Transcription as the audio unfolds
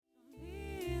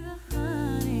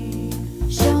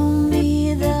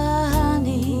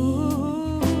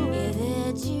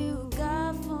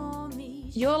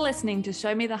listening to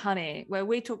Show Me the Honey, where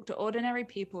we talk to ordinary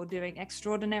people doing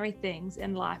extraordinary things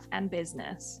in life and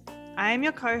business. I am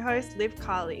your co-host, Liv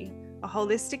Carley, a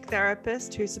holistic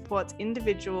therapist who supports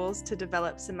individuals to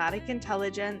develop somatic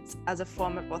intelligence as a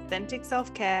form of authentic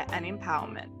self-care and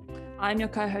empowerment. I'm your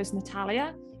co-host,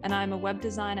 Natalia, and I'm a web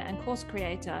designer and course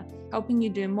creator, helping you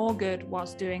do more good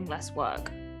whilst doing less work.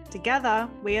 Together,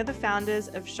 we are the founders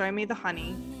of Show Me the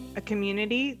Honey, a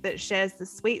community that shares the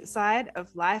sweet side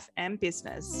of life and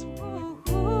business.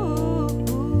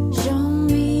 Show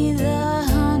me the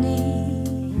honey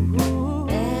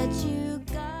that you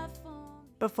got for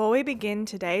me. Before we begin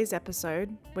today's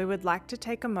episode, we would like to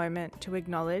take a moment to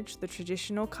acknowledge the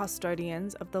traditional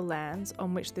custodians of the lands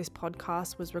on which this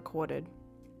podcast was recorded.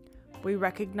 We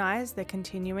recognise their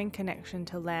continuing connection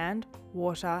to land,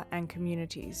 water, and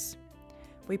communities.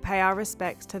 We pay our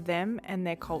respects to them and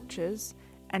their cultures,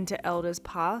 and to elders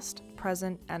past,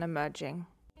 present, and emerging.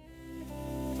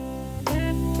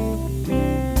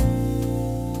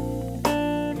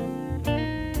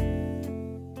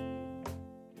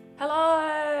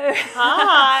 Hello!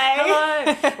 Hi!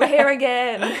 Hello! We're here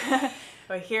again.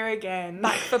 We're here again.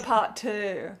 Back for part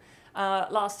 2.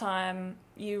 Last time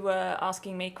you were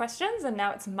asking me questions, and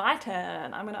now it's my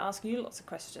turn. I'm going to ask you lots of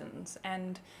questions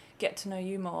and get to know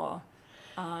you more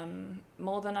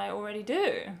than I already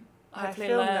do. Hopefully I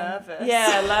feel nervous.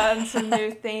 Yeah, learn some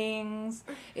new things.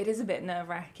 It is a bit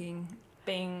nerve-wracking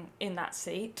being in that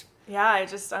seat. Yeah,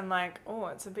 I'm like, oh,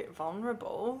 it's a bit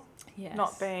vulnerable. Yes.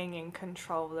 Not being in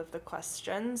control of the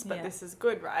questions, but Yeah. this is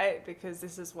good, right? Because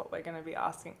this is what we're going to be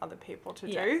asking other people to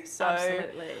Yeah, do. So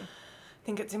absolutely. I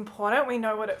think it's important we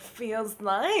know what it feels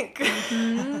like. Yes,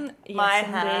 My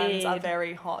hands are indeed.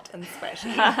 very hot and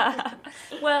sweaty.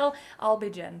 Well, I'll be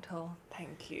gentle.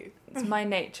 Thank you. It's my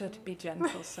nature to be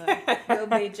gentle, so we'll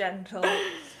be gentle.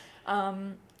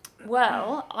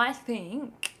 Well, I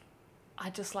think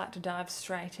I'd just like to dive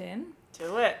straight in.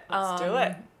 Do it. Let's do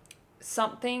it.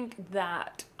 Something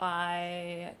that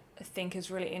I think is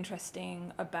really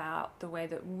interesting about the way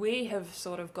that we have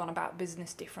sort of gone about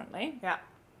business differently Yeah.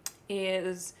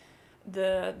 is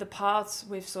the paths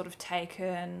we've sort of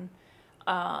taken.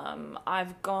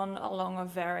 I've gone along a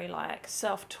very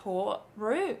self-taught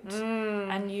route,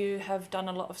 and you have done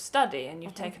a lot of study, and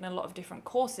you've taken a lot of different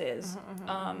courses.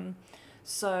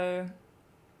 So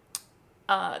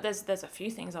there's a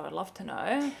few things I would love to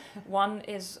know. One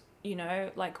is,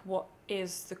 what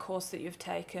is the course that you've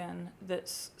taken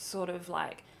that's sort of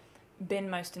been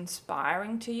most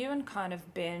inspiring to you and kind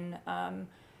of been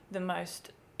the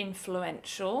most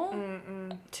influential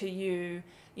to you,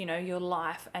 your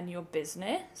life and your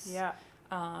business. Yeah.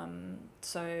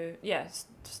 So yeah,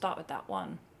 to start with that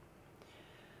one.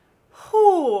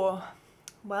 Whew.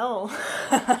 Well,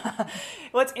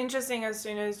 what's interesting, as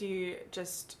soon as you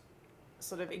just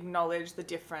sort of acknowledge the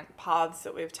different paths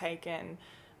that we've taken,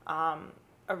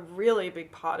 a really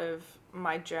big part of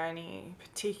my journey,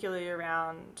 particularly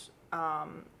around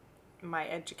my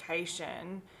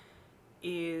education,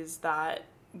 is that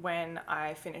when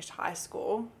I finished high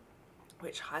school,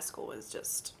 which high school was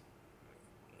just,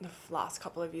 the last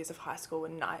couple of years of high school were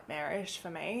nightmarish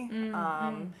for me.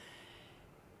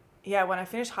 Yeah, when I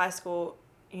finished high school,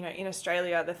 in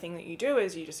Australia, the thing that you do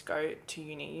is you just go to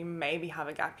uni. You maybe have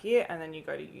a gap year and then you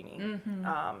go to uni.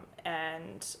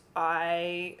 And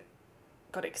I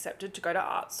got accepted to go to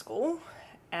art school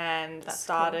and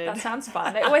started... Cool. That sounds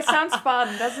fun. It always sounds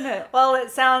fun, doesn't it? Well,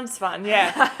 it sounds fun,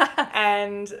 yeah.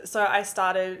 And so I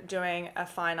started doing a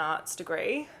fine arts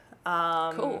degree.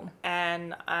 Cool.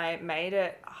 And I made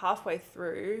it halfway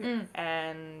through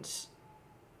and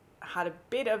had a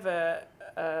bit of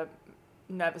a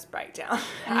nervous breakdown,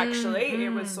 actually.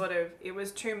 It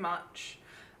was too much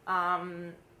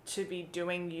to be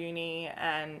doing uni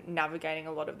and navigating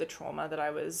a lot of the trauma that I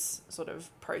was sort of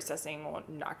processing, or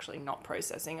actually not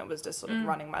processing. It was just sort of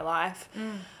running my life.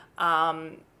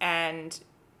 And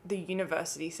the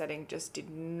university setting just did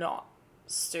not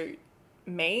suit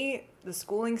me. The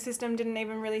schooling system didn't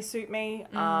even really suit me.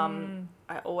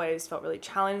 I always felt really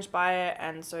challenged by it,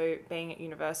 and so being at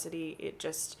university, it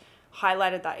just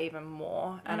highlighted that even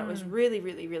more, and it was really,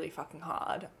 really, really fucking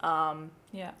hard.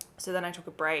 Yeah. So then I took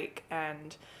a break,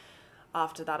 and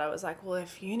after that I was like, well,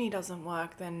 if uni doesn't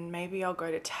work, then maybe I'll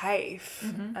go to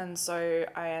TAFE. And so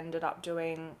I ended up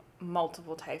doing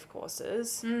multiple TAFE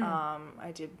courses.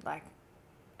 I did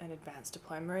an advanced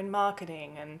diploma in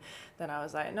marketing, and then I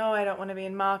was like, no, I don't want to be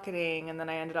in marketing, and then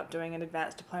I ended up doing an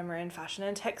advanced diploma in fashion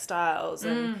and textiles,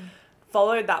 and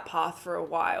followed that path for a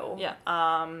while.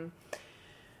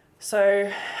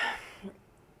 So,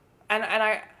 and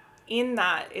I, in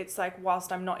that, it's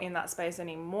whilst I'm not in that space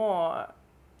anymore,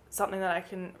 something that I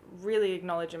can really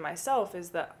acknowledge in myself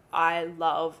is that I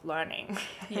love learning.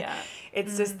 Yeah.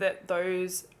 It's just that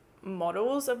those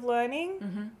models of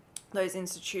learning, those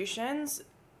institutions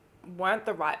weren't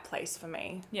the right place for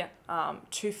me Yeah.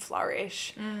 to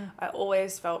flourish. I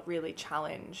always felt really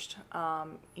challenged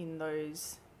in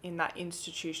that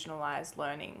institutionalized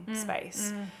learning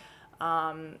space.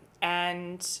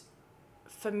 And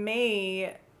for me,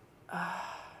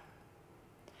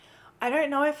 I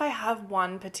don't know if I have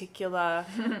one particular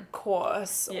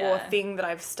course or thing that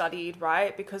I've studied,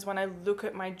 right? Because when I look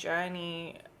at my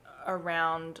journey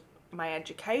around my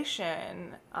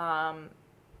education,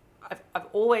 I've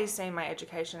always seen my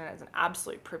education as an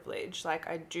absolute privilege. Like,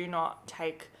 I do not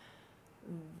take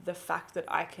the fact that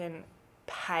I can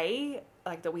pay,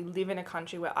 like that we live in a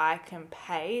country where I can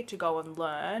pay to go and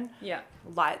learn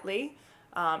lightly.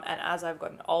 And as I've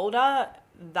gotten older,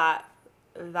 that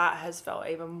has felt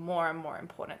even more and more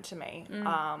important to me.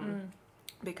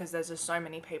 Because there's just so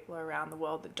many people around the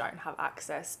world that don't have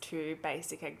access to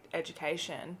basic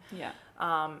education. Yeah.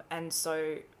 And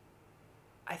so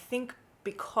I think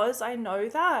because I know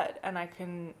that, and I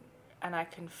can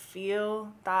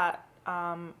feel that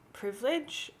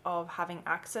privilege of having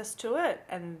access to it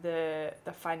and the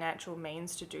financial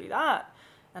means to do that,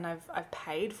 and I've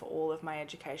paid for all of my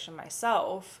education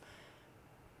myself,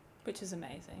 Which is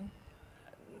amazing.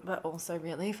 but also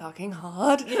really fucking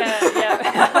hard.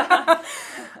 Yeah.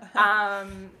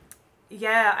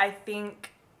 I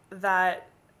think that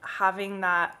having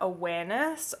that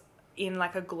awareness in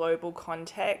like a global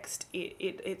context,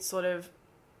 it sort of,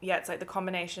 it's like the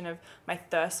combination of my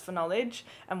thirst for knowledge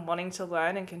and wanting to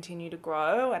learn and continue to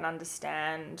grow and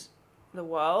understand the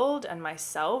world and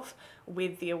myself,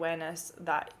 with the awareness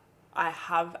that I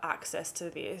have access to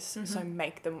this, so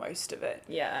make the most of it.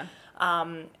 Yeah.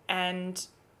 And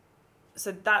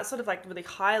so that's sort of like really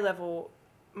high level.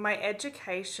 My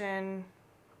education,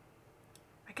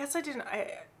 I guess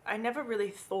I never really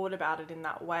thought about it in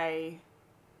that way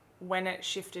when it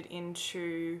shifted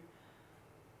into,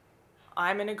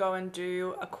 I'm going to go and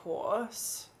do a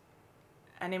course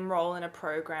and enroll in a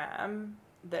program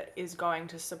that is going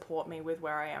to support me with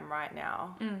where I am right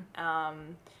now.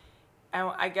 And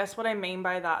I guess what I mean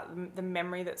by that, the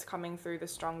memory that's coming through the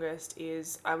strongest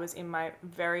is I was in my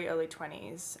very early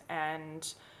 20s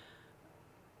and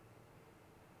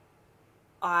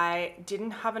I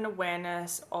didn't have an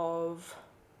awareness of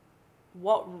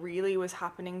what really was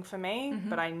happening for me,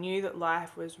 but I knew that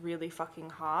life was really fucking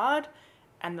hard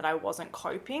and that I wasn't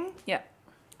coping. Yeah.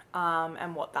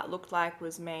 And what that looked like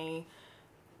was me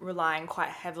relying quite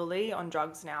heavily on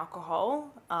drugs and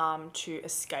alcohol to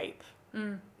escape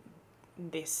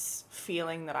this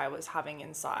feeling that I was having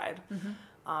inside,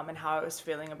 and how I was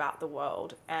feeling about the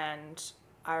world. And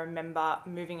I remember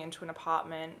moving into an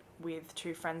apartment with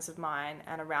two friends of mine,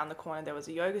 and around the corner there was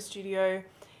a yoga studio,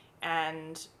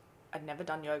 and I'd never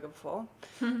done yoga before.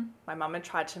 My mum had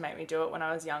tried to make me do it when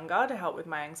I was younger to help with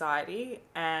my anxiety,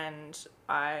 and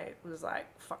I was like,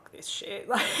 fuck this shit.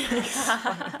 Like,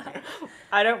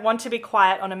 I don't want to be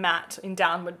quiet on a mat in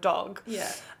downward dog.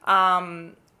 Yeah.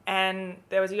 And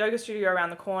there was a yoga studio around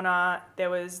the corner.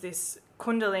 There was this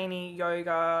Kundalini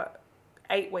yoga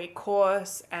 8-week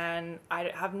course, and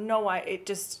I have no idea, it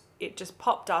just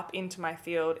popped up into my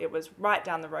field. It was right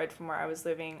down the road from where I was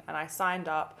living, and I signed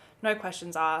up, no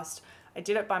questions asked. I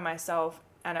did it by myself,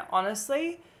 and it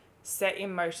honestly set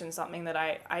in motion something that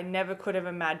I never could have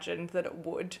imagined that it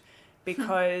would,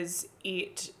 because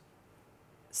it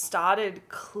started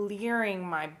clearing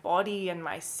my body and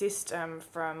my system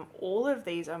from all of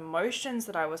these emotions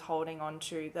that I was holding on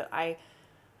to that I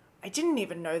didn't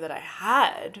even know that I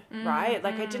had, right?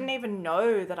 Like, I didn't even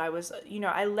know that I was,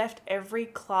 I left every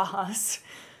class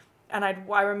and I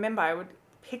remember I would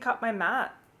pick up my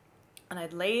mat and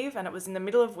I'd leave, and it was in the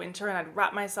middle of winter, and I'd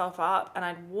wrap myself up and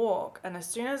I'd walk. And as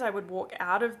soon as I would walk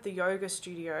out of the yoga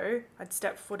studio, I'd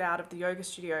step foot out of the yoga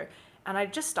studio and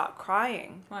I'd just start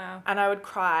crying. Wow. And I would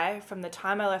cry from the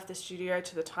time I left the studio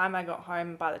to the time I got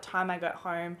home. By the time I got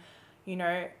home,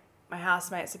 my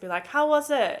housemates would be like, how was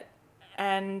it?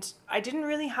 And I didn't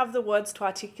really have the words to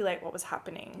articulate what was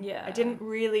happening. Yeah. I didn't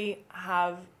really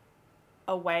have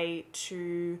a way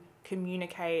to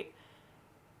communicate.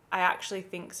 I actually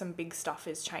think some big stuff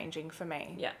is changing for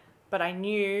me. Yeah. But I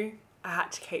knew I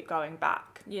had to keep going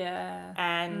back. Yeah.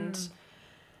 And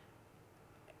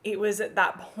it was at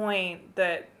that point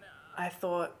that I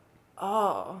thought,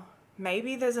 oh,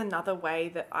 maybe there's another way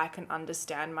that I can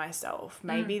understand myself.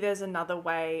 Maybe there's another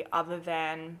way other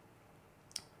than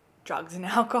drugs and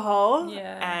alcohol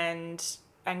and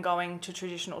going to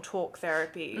traditional talk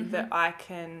therapy that I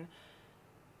can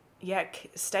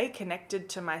stay connected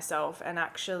to myself and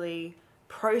actually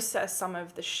process some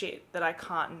of the shit that I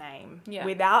can't name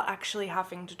without actually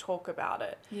having to talk about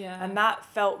it. Yeah. And that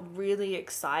felt really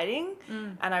exciting.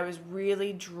 And I was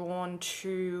really drawn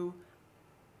to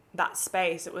that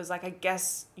space. It was like, I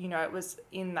guess, you know, it was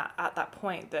at that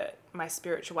point that my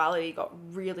spirituality got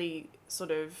really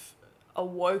sort of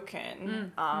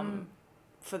awoken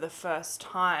for the first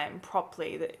time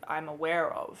properly that I'm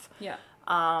aware of. Yeah.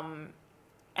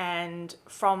 And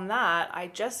from that, I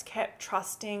just kept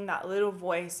trusting that little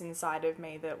voice inside of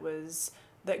me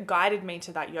that guided me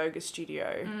to that yoga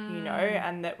studio, you know,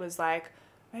 and that was like,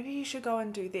 maybe you should go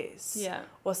and do this. Yeah.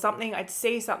 Or something, I'd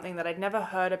see something that I'd never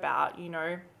heard about, you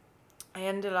know. I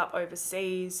ended up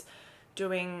overseas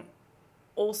doing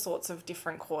all sorts of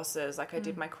different courses. Like I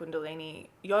did my Kundalini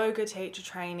yoga teacher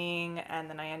training, and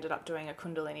then I ended up doing a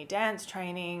Kundalini dance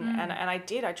training. And I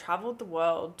traveled the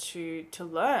world to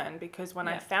learn, because when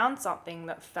I found something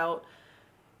that felt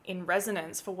in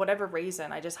resonance for whatever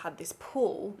reason, I just had this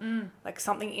pull, like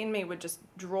something in me would just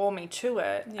draw me to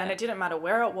it. And it didn't matter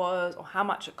where it was or how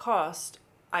much it cost.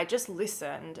 I just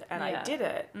listened and I did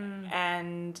it.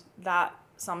 And that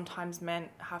sometimes meant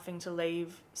having to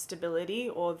leave stability,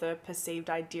 or the perceived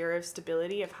idea of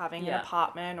stability of having an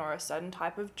apartment or a certain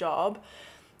type of job,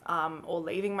 or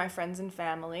leaving my friends and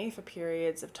family for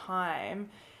periods of time.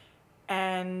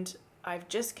 And I've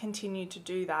just continued to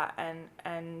do that.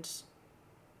 And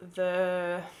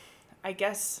I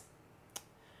guess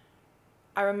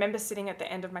I remember sitting at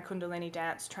the end of my Kundalini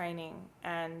dance training,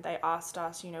 and they asked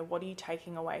us, you know, what are you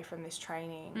taking away from this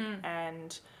training?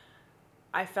 And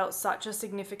I felt such a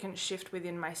significant shift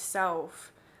within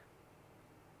myself.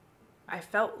 I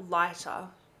felt lighter,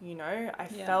 you know, I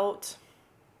felt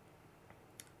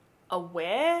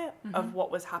aware of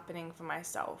what was happening for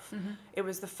myself. It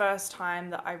was the first time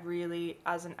that I really,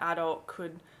 as an adult,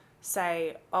 could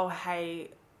say, oh, hey,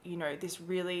 you know, this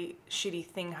really shitty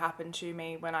thing happened to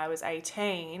me when I was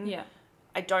 18. Yeah.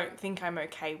 I don't think I'm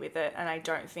okay with it, and I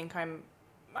don't think I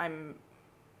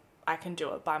can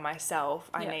do it by myself.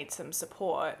 I need some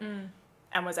support.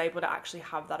 And was able to actually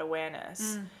have that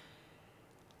awareness.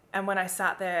 And when I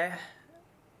sat there,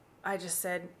 I just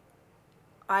said,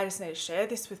 I just need to share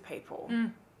this with people.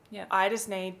 Yeah. I just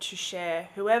need to share.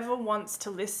 Whoever wants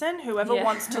to listen, whoever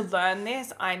wants to learn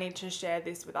this, I need to share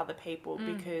this with other people,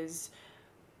 because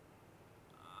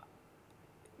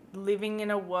living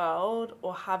in a world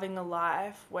or having a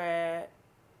life where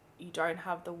you don't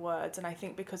have the words, and I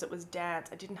think because it was dance,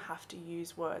 I didn't have to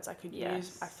use words. I could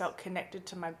I felt connected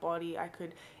to my body. I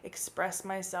could express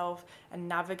myself and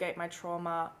navigate my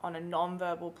trauma on a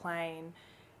non-verbal plane,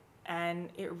 and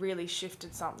it really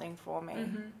shifted something for me,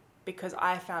 because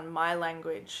I found my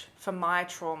language for my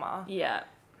trauma. Yeah.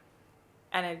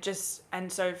 And it just,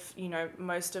 and so, you know,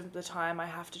 most of the time I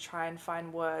have to try and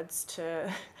find words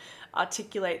to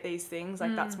articulate these things.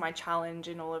 Like that's my challenge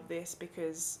in all of this,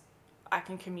 because I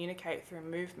can communicate through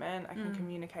movement, I can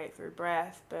communicate through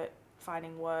breath, but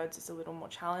finding words is a little more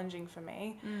challenging for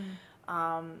me.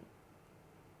 And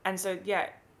so, yeah,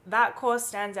 that course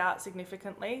stands out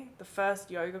significantly. The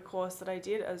first yoga course that I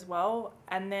did as well.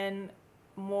 And then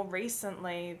more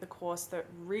recently, the course that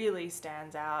really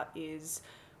stands out is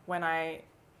when I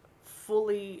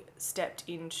fully stepped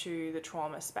into the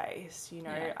trauma space. You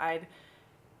know,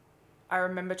 I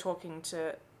remember talking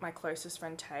to my closest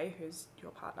friend Tay, who's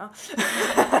your partner.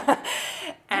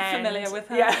 I'm familiar with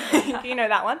her. Yeah, you know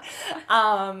that one.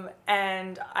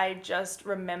 And I just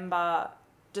remember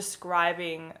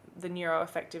describing the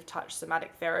neuroaffective touch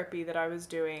somatic therapy that I was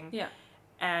doing. Yeah.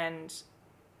 And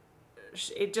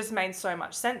it just made so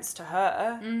much sense to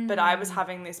her. But I was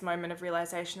having this moment of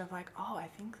realization of like, oh, I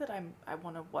think that I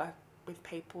want to work with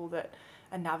people that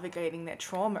are navigating their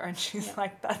trauma. And she's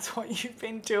like, that's what you've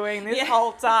been doing this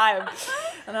whole time.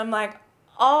 And I'm like,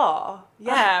 oh,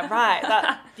 yeah, right.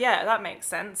 That makes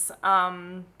sense.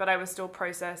 But I was still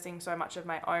processing so much of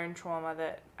my own trauma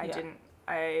that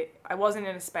I wasn't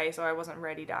in a space, or I wasn't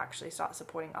ready to actually start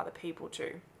supporting other people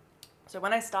too. So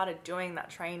when I started doing that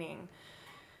training,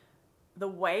 the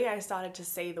way I started to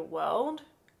see the world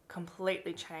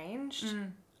completely changed.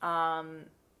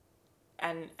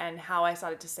 And how I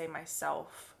started to see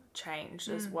myself changed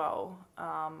as well.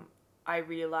 I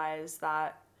realized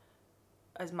that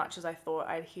as much as I thought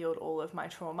I'd healed all of my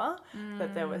trauma,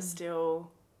 that there were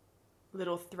still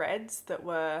little threads that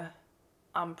were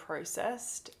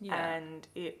unprocessed. And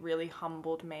it really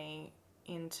humbled me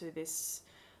into this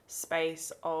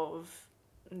space of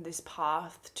this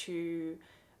path to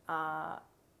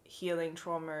healing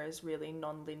trauma is really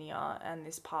non-linear, and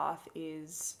this path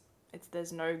is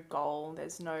there's no goal,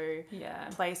 there's no Yeah.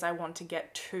 place I want to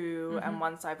get to, and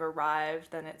once I've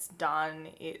arrived, then it's done.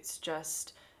 It's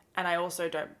just, and I also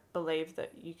don't believe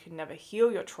that you can never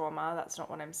heal your trauma. That's not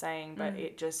what I'm saying, but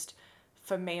it just,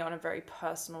 for me, on a very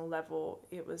personal level,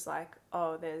 it was like,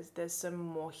 oh, there's some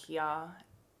more here.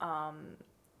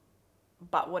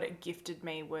 But what it gifted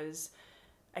me was,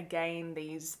 again,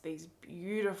 these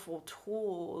beautiful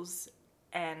tools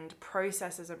and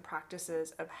processes and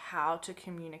practices of how to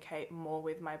communicate more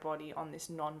with my body on this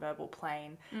nonverbal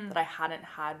plane that I hadn't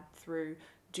had through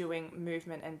doing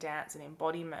movement and dance and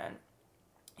embodiment.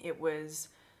 It was,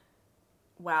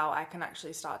 wow, I can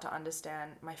actually start to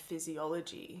understand my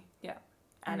physiology. Yeah.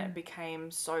 And it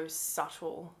became so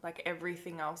subtle. Like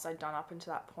everything else I'd done up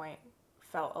until that point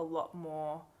felt a lot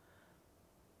more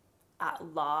at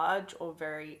large or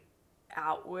very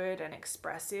outward and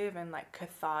expressive and like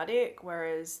cathartic,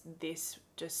 whereas this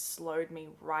just slowed me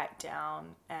right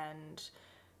down and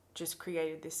just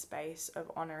created this space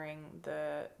of honoring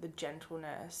the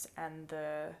gentleness and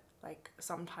the, like,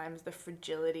 sometimes the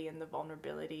fragility and the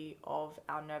vulnerability of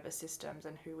our nervous systems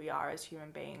and who we are as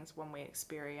human beings when we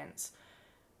experience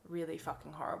really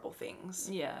fucking horrible things.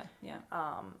 Yeah.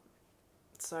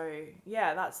 So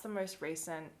yeah, that's the most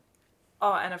recent.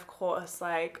 Oh, and of course,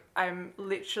 like, I'm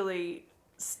literally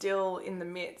still in the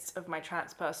midst of my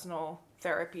transpersonal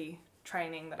therapy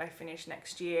training that I finish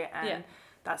next year, and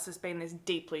that's just been this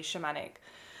deeply shamanic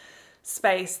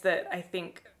space that I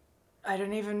think I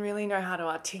don't even really know how to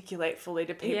articulate fully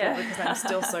to people because I'm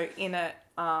still so in it.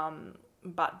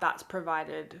 But that's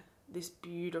provided this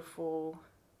beautiful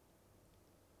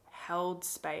held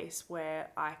space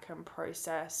where I can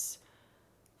process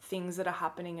things that are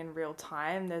happening in real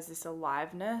time. There's this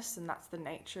aliveness, and that's the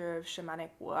nature of shamanic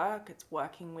work. It's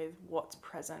working with what's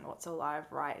present, what's alive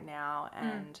right now.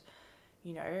 And,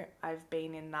 you know, I've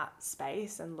been in that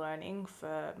space and learning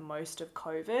for most of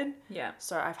COVID. Yeah.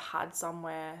 So I've had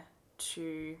somewhere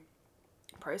to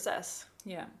process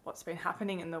what's been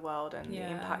happening in the world and the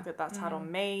impact that that's had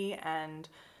on me, and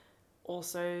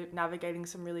also navigating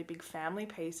some really big family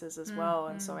pieces as well.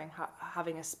 And so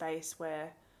having a space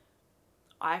where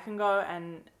I can go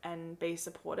and be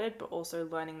supported, but also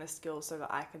learning the skills so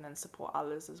that I can then support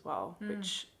others as well,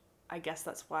 which I guess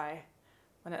that's why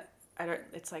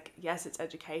it's like, yes, it's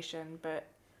education, but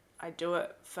I do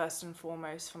it first and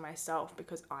foremost for myself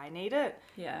because I need it.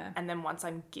 Yeah. And then once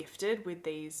I'm gifted with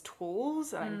these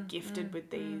tools and I'm gifted with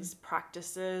these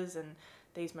practices and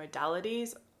these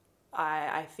modalities,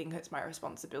 I think it's my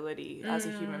responsibility as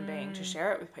a human being to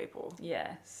share it with people.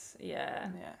 Yes. Yeah.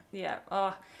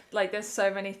 Oh, like there's so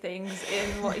many things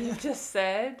in what you've just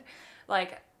said.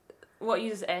 Like what you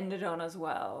just ended on as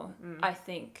well. I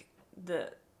think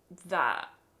that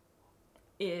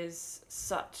is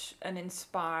such an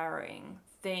inspiring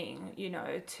thing, you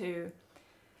know, to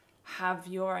have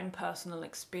your own personal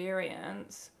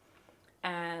experience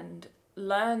and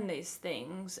learn these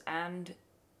things, and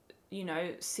you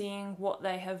know, seeing what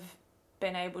they have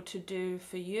been able to do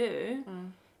for you,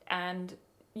 and,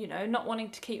 you know, not wanting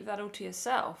to keep that all to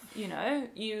yourself. You know,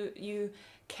 you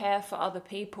care for other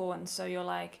people, and so you're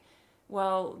like,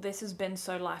 well, this has been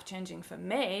so life-changing for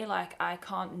me, like I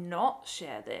can't not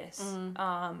share this.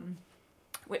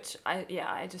 Which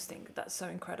I just think that's so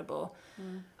incredible.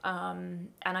 And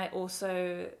I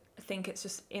also think it's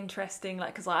just interesting,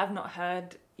 like, because I've not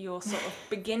heard your sort of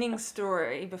beginning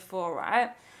story before,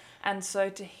 right? And so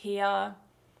to hear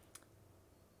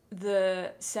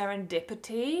the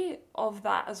serendipity of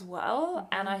that as well,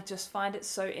 and I just find it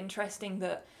so interesting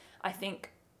that I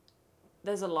think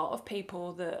there's a lot of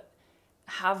people that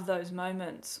have those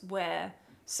moments where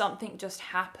something just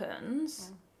happens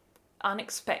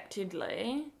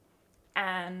unexpectedly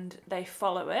and they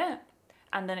follow it,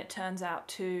 and then it turns out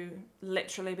to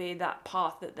literally be that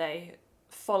path that they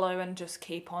follow and just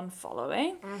keep on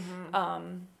following.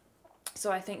 So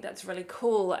I think that's really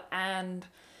cool. And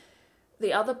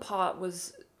the other part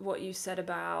was what you said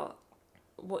about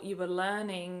what you were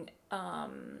learning.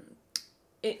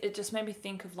 It just made me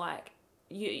think of like,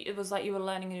 it was like you were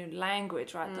learning a new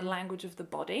language, right? The language of the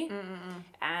body.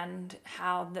 And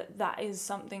how that is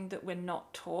something that we're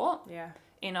not taught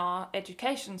in our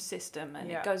education system.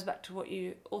 And it goes back to what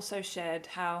you also shared,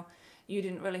 how you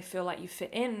didn't really feel like you fit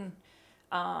in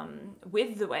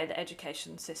with the way the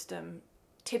education system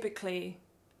typically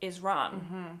is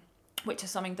run, which is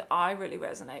something that I really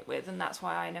resonate with, and that's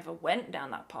why I never went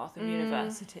down that path of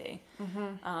university.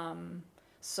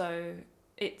 So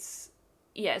it's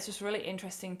just really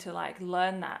interesting to like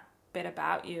learn that bit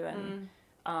about you, and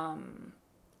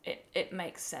it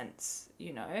makes sense,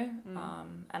 you know.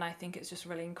 And I think it's just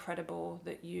really incredible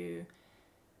that you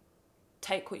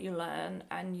take what you learn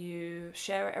and you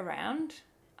share it around,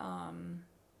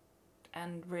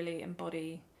 and really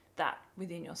embody that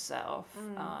within yourself.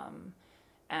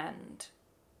 And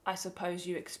I suppose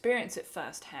you experience it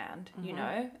firsthand, you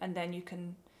know, and then you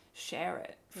can share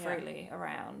it freely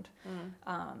around.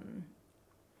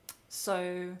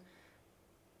 So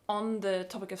on the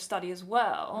topic of study as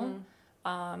well,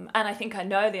 and I think I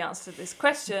know the answer to this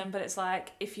question, but it's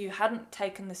like, if you hadn't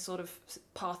taken this sort of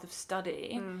path of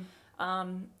study,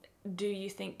 do you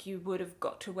think you would have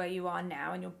got to where you are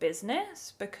now in your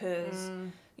business? Because,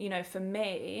 you know, for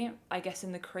me, I guess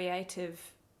in the creative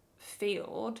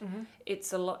field,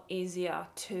 it's a lot easier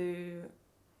to,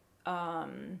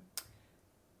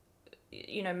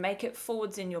 you know, make it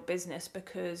forwards in your business,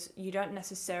 because you don't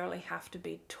necessarily have to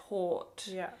be taught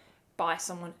by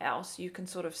someone else. You can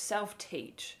sort of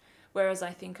self-teach. Whereas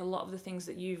I think a lot of the things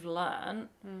that you've learned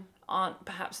aren't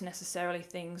perhaps necessarily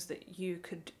things that you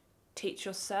could teach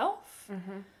yourself.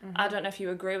 I don't know if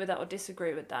you agree with that or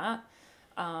disagree with that.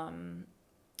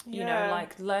 You know,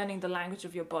 like learning the language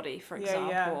of your body, for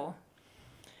example.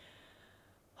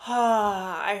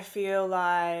 I feel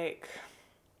like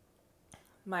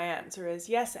my answer is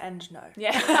yes and no.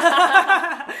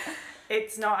 Yeah.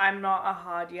 It's not, I'm not a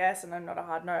hard yes and I'm not a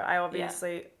hard no. I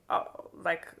obviously,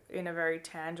 like in a very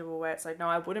tangible way, it's like, no,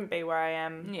 I wouldn't be where I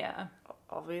am. Yeah.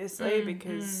 Obviously,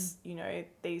 because, you know,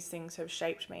 these things have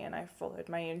shaped me and I followed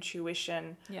my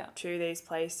intuition to these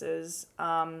places.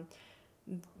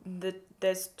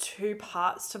 There's two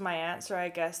parts to my answer, I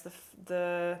guess.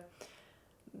 The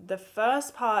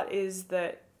first part is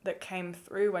that came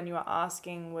through when you were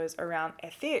asking was around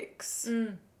ethics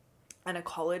and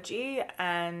ecology.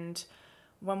 And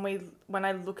when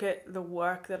I look at the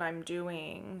work that I'm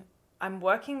doing, I'm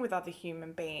working with other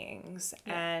human beings,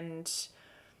 and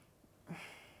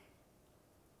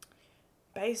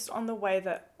based on the way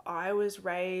that I was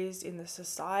raised, in the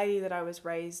society that I was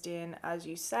raised in, as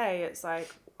you say, it's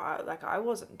like I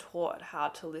wasn't taught how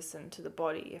to listen to the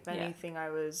body. If anything,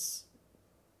 I was,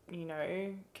 you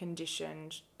know,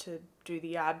 conditioned to do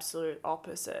the absolute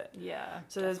opposite. Yeah.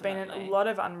 So there's been a lot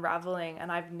of unraveling,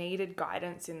 and I've needed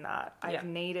guidance in that. I've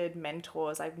needed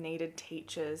mentors, I've needed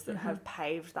teachers that have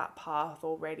paved that path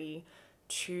already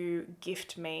to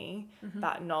gift me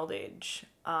that knowledge.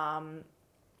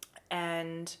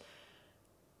 And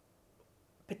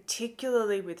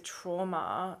particularly with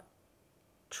trauma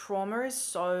is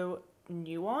so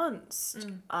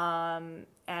nuanced.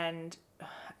 And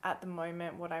at the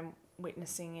moment, what I'm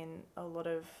witnessing in a lot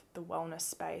of the wellness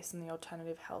space and the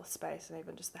alternative health space, and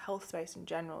even just the health space in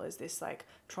general, is this like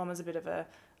trauma's a bit of a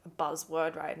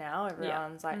buzzword right now.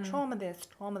 Everyone's like trauma this,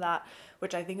 trauma that,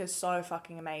 which I think is so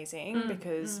fucking amazing,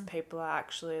 because people are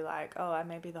actually like, oh,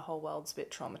 maybe the whole world's a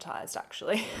bit traumatized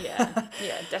actually. Yeah,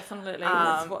 definitely.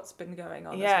 With what's been going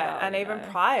on as well, and even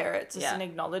prior, it's just an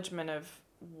acknowledgement of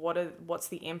what's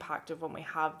the impact of when we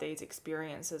have these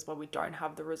experiences where we don't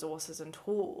have the resources and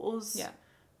tools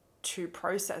to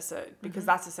process it, because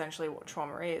that's essentially what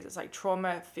trauma is. It's like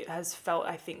trauma has felt,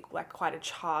 I think, like quite a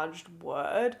charged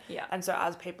word. And so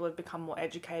as people have become more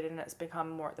educated and it's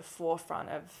become more at the forefront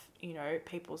of, you know,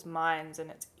 people's minds, and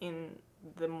it's in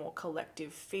the more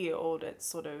collective field, it's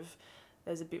sort of,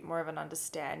 there's a bit more of an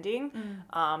understanding.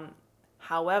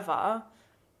 However,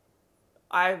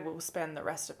 I will spend the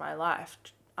rest of my life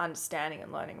understanding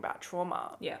and learning about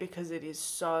trauma, because it is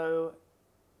so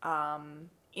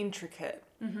intricate,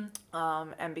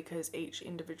 and because each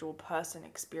individual person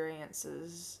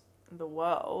experiences the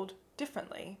world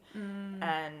differently,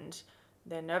 and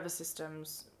their nervous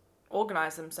systems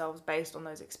organize themselves based on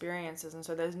those experiences, and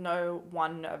so there's no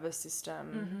one nervous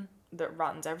system that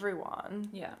runs everyone.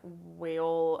 We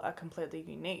all are completely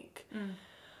unique.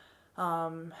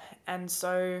 And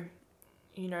so,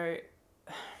 you know,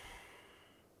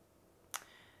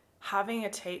 having a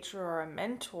teacher or a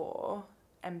mentor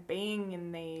and being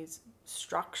in these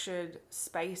structured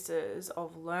spaces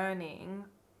of learning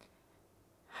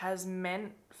has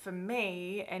meant, for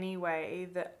me anyway,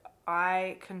 that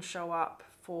I can show up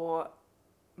for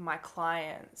my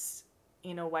clients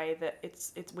in a way that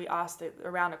it's we ask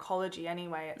around ecology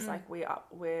anyway. It's like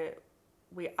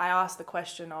I ask the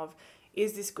question of,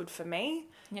 is this good for me?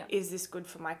 Is this good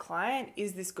for my client?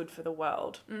 Is this good for the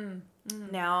world?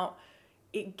 Now,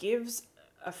 it gives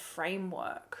a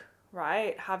framework,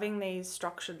 right? Having these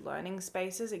structured learning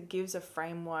spaces, it gives a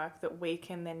framework that we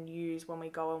can then use when we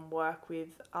go and work with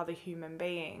other human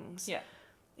beings.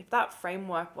 If that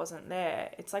framework wasn't there,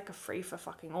 it's like a free for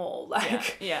fucking all.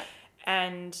 Like,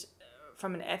 and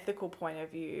from an ethical point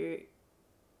of view,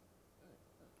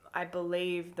 I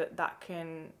believe that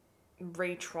can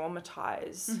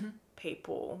re-traumatize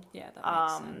people. Yeah, that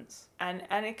makes sense.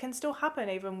 And it can still happen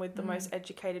even with the most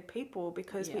educated people,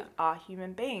 because we Yeah. are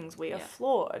human beings. We are Yeah.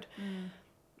 flawed.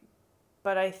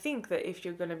 But I think that if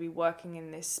you're going to be working in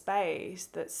this space,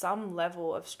 that some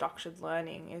level of structured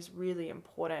learning is really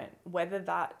important. Whether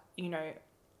that, you know,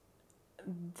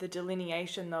 the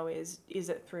delineation though is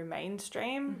it through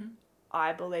mainstream?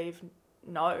 I believe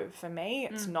no. For me,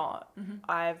 it's not.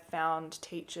 I've found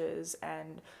teachers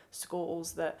and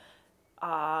schools that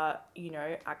are, you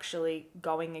know, actually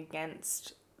going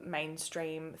against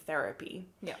mainstream therapy.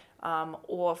 Yeah.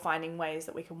 Or finding ways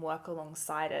that we can work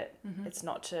alongside it. It's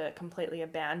not to completely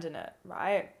abandon it,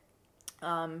 right?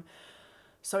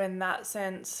 So in that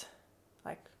sense,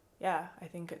 like, yeah, I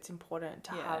think it's important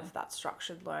to have that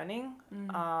structured learning.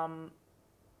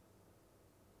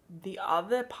 The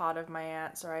other part of my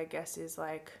answer, I guess, is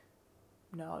like,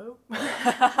 no.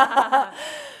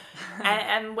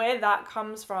 and where that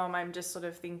comes from, I'm just sort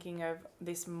of thinking of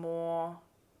this more,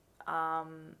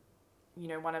 you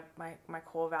know, one of my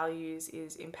core values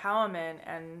is empowerment,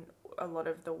 and a lot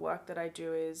of the work that I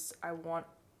do is I want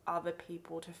other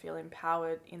people to feel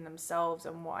empowered in themselves.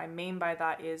 And what I mean by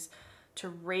that is to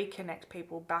reconnect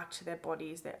people back to their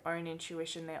bodies, their own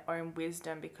intuition, their own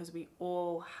wisdom, because we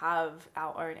all have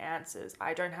our own answers.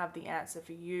 I don't have the answer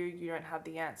for you, you don't have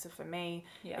the answer for me,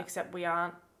 except we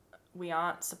aren't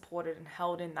supported and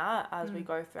held in that as we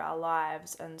go through our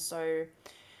lives. And so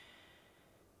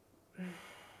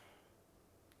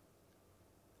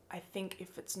I think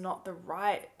if it's not the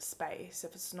right space,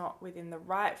 if it's not within the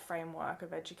right framework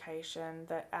of education,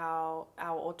 that our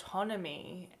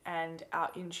autonomy and our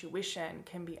intuition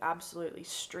can be absolutely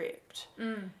stripped.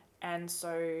 And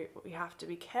so we have to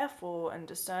be careful and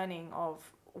discerning of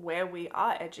where we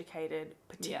are educated,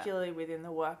 particularly within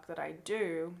the work that I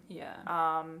do.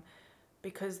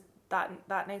 Because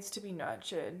that needs to be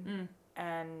nurtured.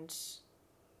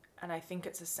 And I think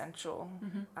it's essential,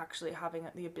 actually, having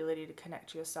the ability to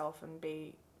connect to yourself and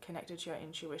be connected to your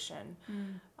intuition.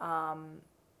 And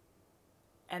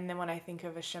then when I think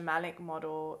of a shamanic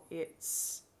model,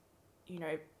 it's, you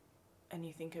know, and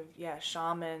you think of,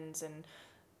 shamans and,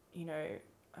 you know,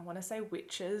 I want to say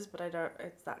witches, but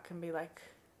that can be like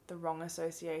the wrong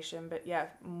association. But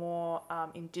more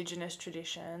indigenous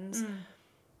traditions.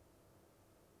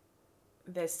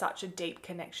 There's such a deep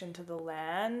connection to the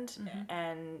land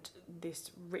and this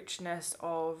richness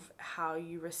of how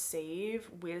you receive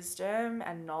wisdom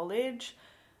and knowledge.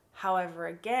 However,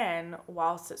 again,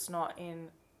 whilst it's not in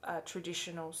a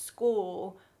traditional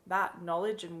school, that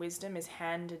knowledge and wisdom is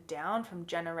handed down from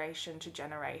generation to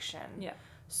generation.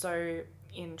 So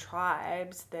in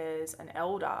tribes, there's an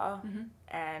elder,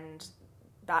 and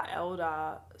that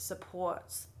elder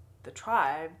supports the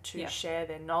tribe to share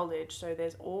their knowledge. So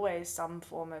there's always some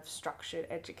form of structured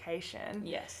education.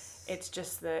 It's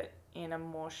just that in a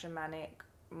more shamanic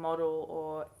model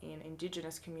or in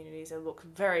indigenous communities, it looks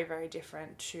very, very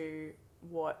different to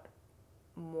what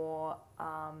more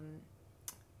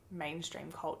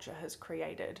mainstream culture has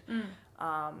created.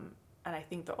 And I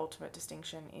think the ultimate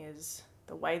distinction is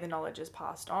the way the knowledge is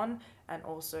passed on, and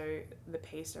also the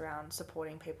piece around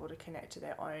supporting people to connect to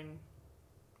their own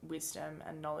wisdom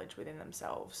and knowledge within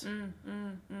themselves.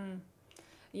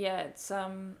 Yeah, it's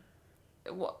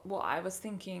what I was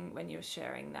thinking when you were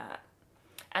sharing that,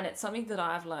 and it's something that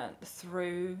I've learned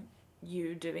through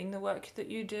you doing the work that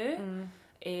you do,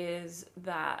 is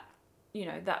that, you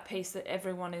know, that piece that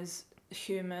everyone is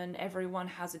human, everyone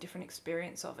has a different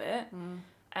experience of it,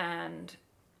 and,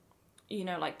 you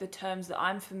know, like the terms that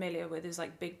I'm familiar with is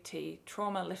like big T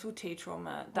trauma, little t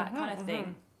trauma, that kind of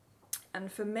thing. And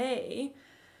for me,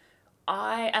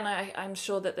 I'm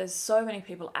sure that there's so many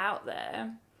people out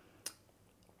there,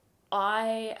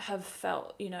 I have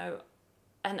felt, you know,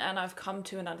 and I've come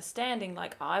to an understanding,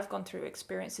 like I've gone through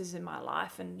experiences in my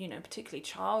life, and, you know, particularly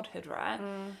childhood, right?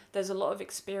 There's a lot of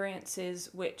experiences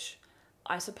which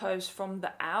I suppose from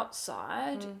the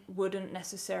outside wouldn't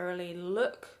necessarily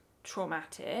look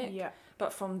traumatic,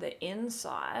 but from the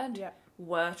inside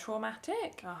were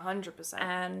traumatic. 100%.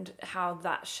 And how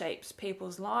that shapes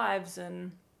people's lives.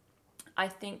 And I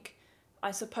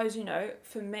suppose, you know,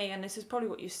 for me, and this is probably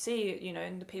what you see, you know,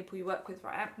 in the people you work with,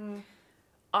 right?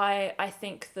 I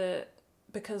think that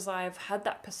because I've had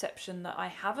that perception that I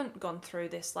haven't gone through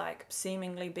this like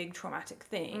seemingly big traumatic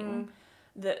thing,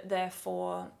 that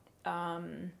therefore,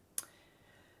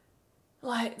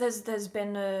 like there's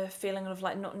been a feeling of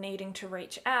like not needing to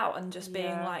reach out and just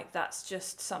being like, that's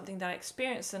just something that I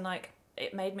experienced, and like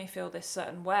it made me feel this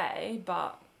certain way,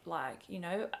 but like, you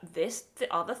know, the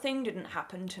other thing didn't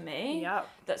happen to me.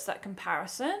 That's that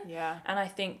comparison. And I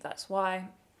think that's why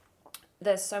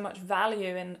there's so much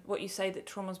value in what you say, that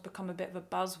trauma's become a bit of a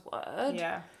buzzword.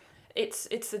 Yeah.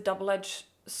 It's a double-edged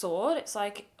sword. It's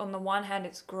like, on the one hand,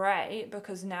 it's great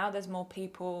because now there's more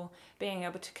people being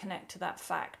able to connect to that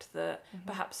fact that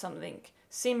perhaps something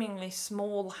seemingly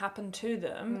small happened to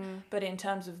them, but in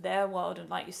terms of their world and,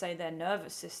 like you say, their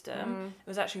nervous system, it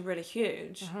was actually really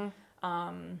huge.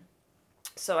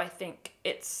 So I think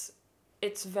it's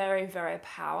very, very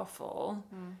powerful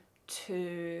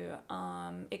to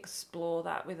explore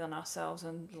that within ourselves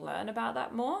and learn about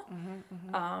that more.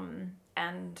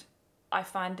 And I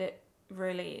find it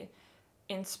really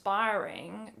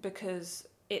inspiring because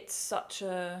it's such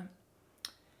a,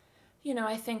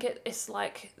 I think it's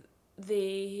like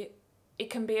it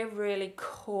can be a really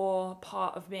core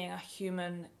part of being a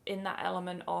human, in that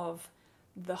element of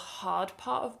the hard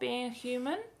part of being a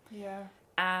human. Yeah.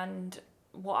 And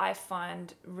what I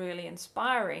find really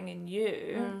inspiring in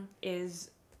you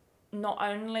is not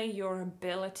only your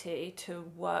ability to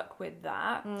work with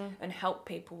that and help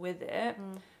people with it,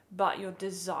 but your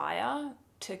desire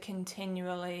to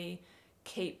continually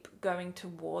keep going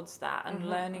towards that and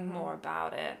learning more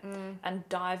about it and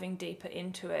diving deeper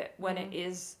into it when it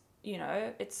is,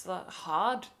 it's the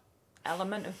hard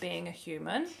element of being a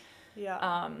human.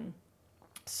 Yeah.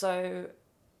 So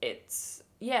it's,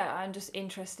 I'm just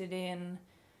interested in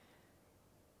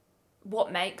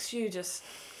what makes you just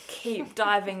keep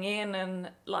diving in, and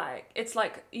like, it's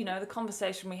like, the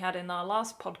conversation we had in our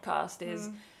last podcast is,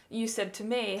 you said to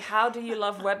me, how do you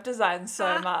love web design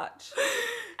so much?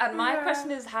 And my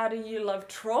question is, how do you love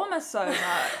trauma so much?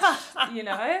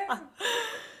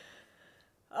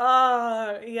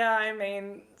 Oh, yeah, I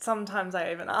mean, sometimes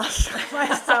I even ask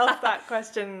myself that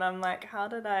question, and I'm like, how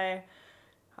did I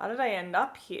end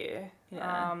up here?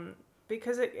 Yeah.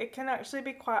 Because it can actually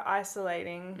be quite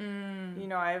isolating.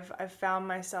 I've found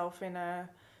myself in a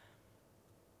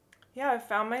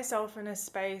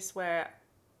space where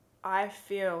I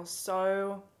feel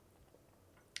so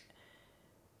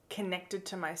connected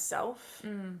to myself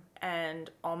and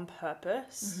on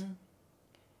purpose,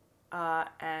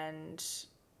 and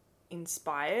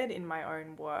inspired in my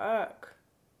own work,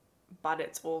 but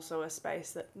it's also a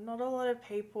space that not a lot of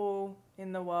people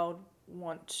in the world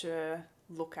want to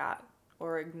look at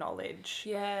or acknowledge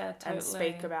and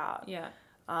speak about.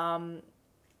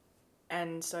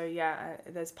 And so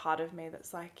there's part of me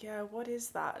that's like, what is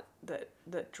that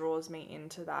draws me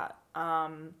into that?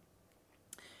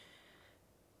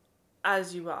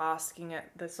 As you were asking it,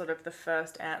 the sort of the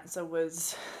first answer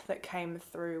that came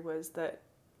through was that,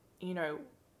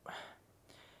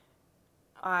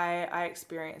 I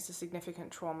experienced a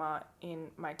significant trauma in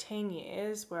my teen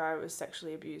years where I was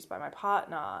sexually abused by my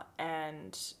partner,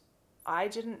 and I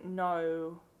didn't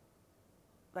know,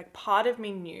 like, part of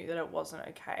me knew that it wasn't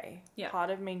okay. Yeah. Part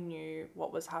of me knew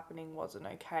what was happening wasn't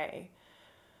okay,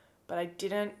 but I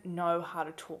didn't know how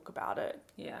to talk about it.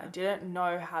 Yeah. I didn't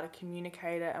know how to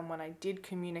communicate it, and when I did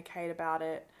communicate about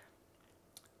it,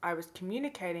 I was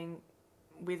communicating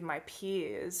with my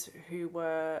peers who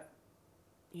were,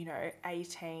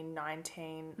 18,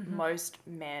 19, most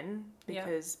men,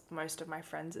 because most of my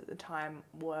friends at the time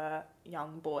were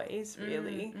young boys,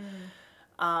 really.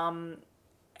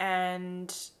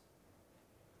 And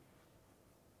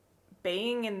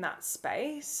being in that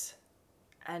space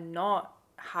and not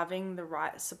having the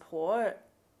right support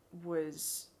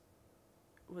was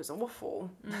awful.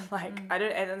 And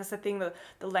that's the thing, the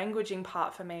languaging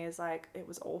part for me is like, it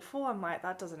was awful. I'm like,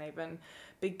 that doesn't even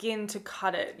begin to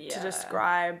cut it to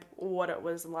describe what it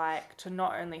was like to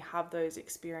not only have those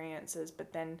experiences,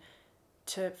 but then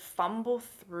to fumble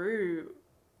through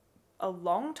a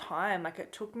long time. Like,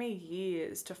 it took me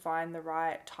years to find the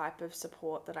right type of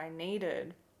support that I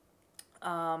needed.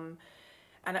 And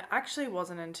it actually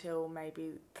wasn't until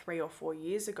maybe 3 or 4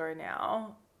 years ago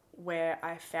now where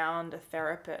I found a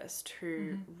therapist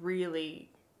who really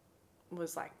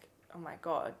was like, oh my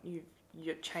God,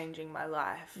 you're changing my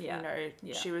life.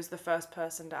 She was the first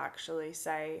person to actually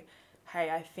say,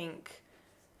 hey, I think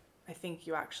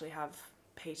you actually have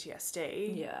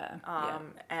PTSD.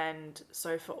 And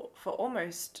so for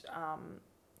almost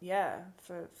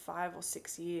for 5 or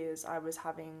 6 years I was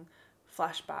having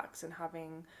flashbacks and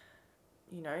having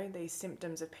these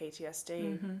symptoms of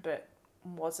PTSD, but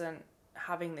wasn't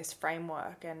having this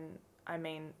framework. And I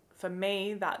mean, for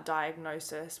me, that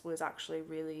diagnosis was actually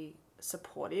really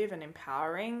supportive and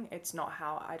empowering. It's not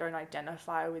how I don't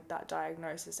identify with that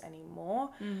diagnosis anymore,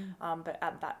 but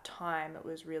at that time it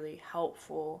was really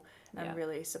helpful and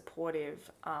really supportive.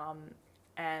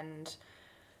 And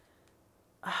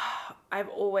I've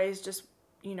always just,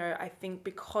 I think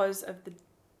because of the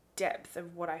depth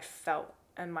of what I felt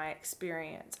and my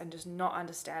experience, and just not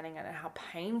understanding it, and how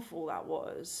painful that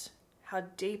was, how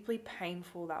deeply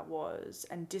painful that was,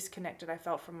 and disconnected I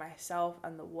felt from myself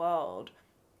and the world.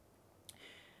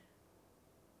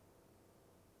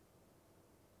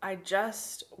 I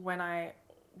just, when I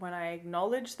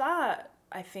acknowledge that,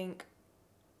 I think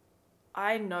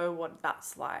I know what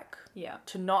that's like. Yeah.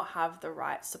 To not have the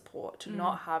right support, to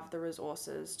not have the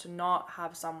resources, to not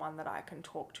have someone that I can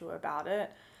talk to about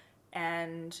it.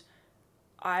 And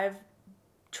I've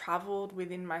traveled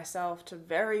within myself to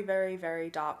very, very, very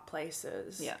dark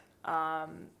places. Yeah.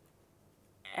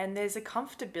 And there's a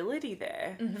comfortability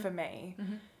there for me.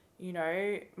 You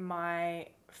know, my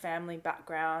family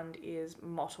background is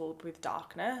mottled with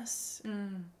darkness.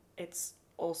 It's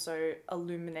also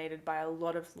illuminated by a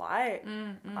lot of light.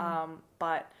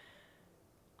 But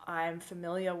I'm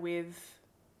familiar with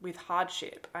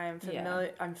hardship. I'm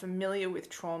familiar with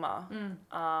trauma.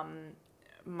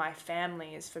 My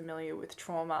family is familiar with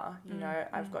trauma. You know,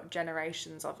 I've got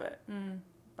generations of it.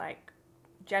 Like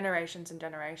generations and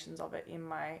generations of it in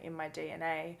my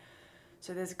DNA.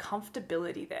 So there's a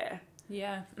comfortability there.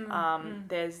 Yeah.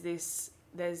 There's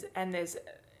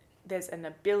an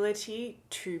ability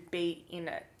to be in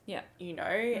it. Yeah. You know,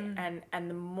 and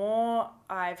the more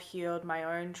I've healed my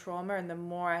own trauma, and the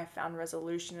more I found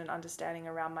resolution and understanding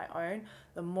around my own,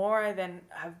 the more I then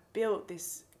have built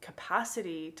this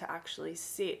capacity to actually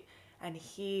sit and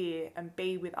hear and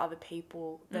be with other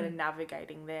people that are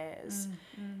navigating theirs.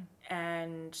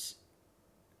 And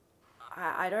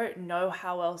I don't know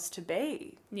how else to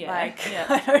be. Yeah. Like,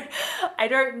 Yeah. I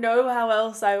don't know how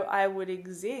else I would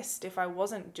exist if I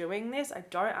wasn't doing this. I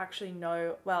don't actually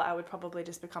know. Well, I would probably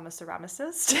just become a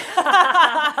ceramicist.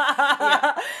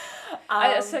 Yeah.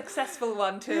 A successful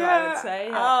one too, I would say.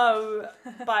 Yeah.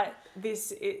 But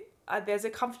there's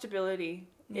a comfortability.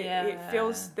 It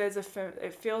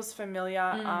feels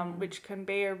familiar, which can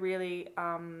be a really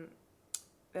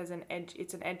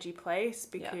it's an edgy place,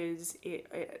 because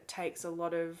it takes a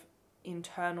lot of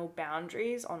internal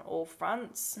boundaries on all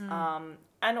fronts.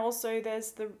 And also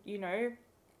there's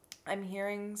I'm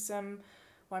hearing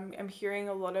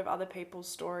a lot of other people's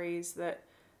stories that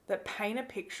paint a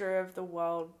picture of the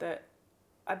world that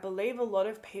I believe a lot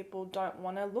of people don't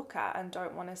want to look at and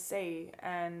don't want to see.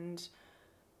 And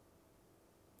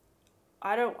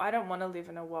I don't want to live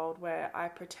in a world where I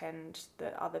pretend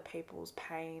that other people's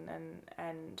pain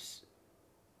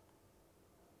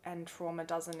and trauma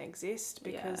doesn't exist,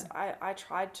 because I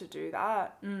tried to do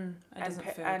that. It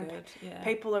doesn't feel good. Yeah.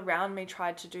 People around me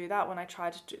tried to do that when I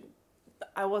tried to do.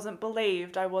 I wasn't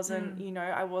believed. I wasn't,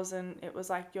 it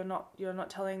was like, you're not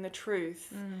telling the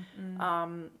truth.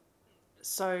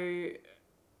 So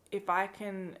if I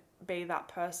can be that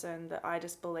person that I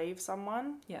just believe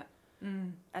someone. Yeah.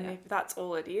 And if that's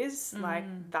all it is, like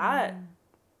that's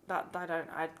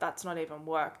not even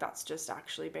work. That's just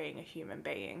actually being a human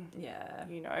being. Yeah.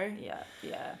 You know? Yeah.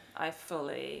 I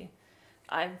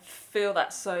feel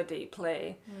that so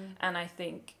deeply. And I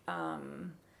think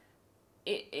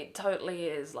it totally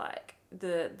is like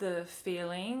the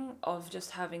feeling of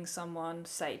just having someone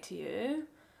say to you,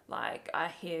 like, I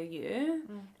hear you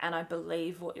and I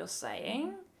believe what you're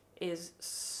saying, is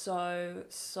so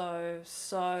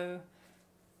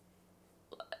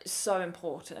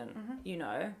important, you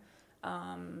know.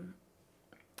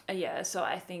 So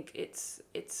I think it's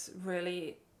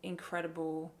really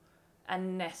incredible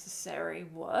and necessary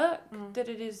work that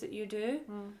it is that you do.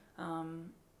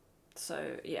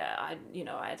 So yeah,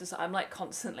 I'm like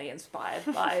constantly inspired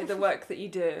by the work that you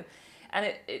do. And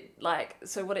it like,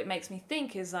 so what it makes me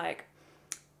think is like,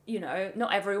 you know,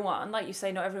 not everyone, like you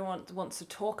say, not everyone wants to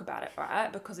talk about it,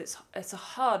 right? Because it's a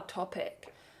hard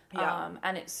topic.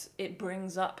 And it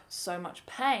brings up so much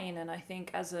pain. And I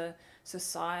think as a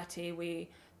society, we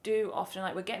do often,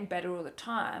 like, we're getting better all the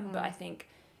time, but I think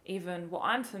even what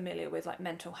I'm familiar with, like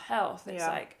mental health, it's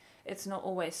like, it's not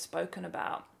always spoken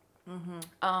about.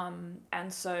 And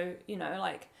so, you know,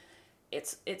 like,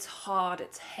 it's hard,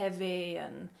 it's heavy,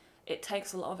 and it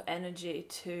takes a lot of energy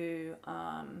to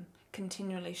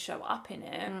continually show up in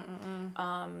it.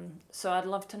 So I'd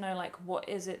love to know, like, what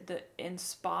is it that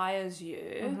inspires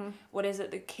you? What is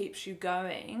it that keeps you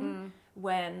going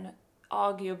when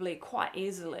arguably quite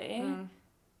easily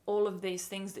all of these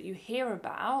things that you hear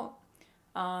about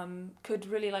could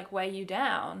really like weigh you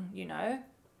down, you know?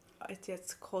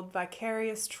 It's called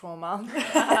vicarious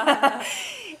trauma.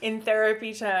 In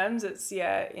therapy terms,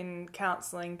 in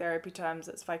counselling therapy terms,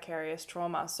 it's vicarious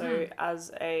trauma. So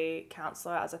as a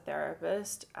counsellor, as a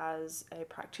therapist, as a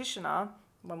practitioner,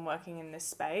 when working in this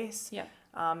space,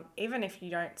 even if you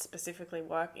don't specifically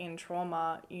work in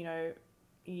trauma, you know,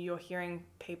 you're hearing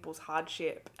people's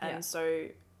hardship, and Yeah. so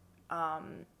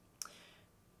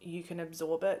you can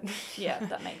absorb it. Yeah,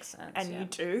 that makes sense. And yeah. you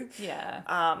do. Yeah.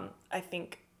 I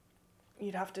think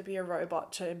you'd have to be a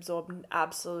robot to absorb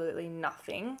absolutely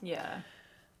nothing. Yeah.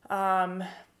 How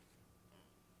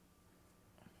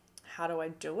do I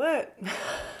do it?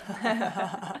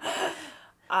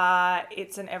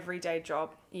 It's an everyday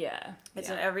job. Yeah. It's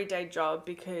yeah. an everyday job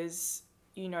because,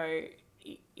 you know,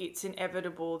 it's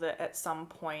inevitable that at some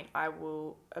point I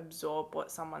will absorb what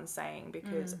someone's saying,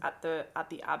 because at the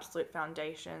absolute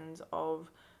foundations of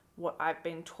what I've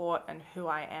been taught and who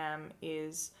I am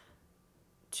is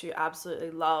to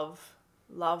absolutely love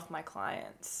my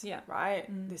clients. Yeah. Right?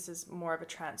 This is more of a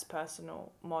transpersonal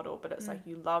model, but it's like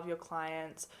you love your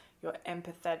clients, you're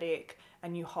empathetic,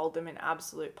 and you hold them in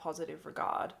absolute positive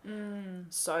regard.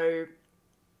 So,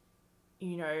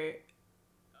 you know,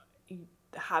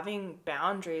 having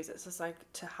boundaries, it's just like,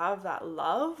 to have that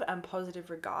love and positive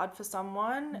regard for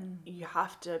someone, you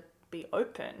have to be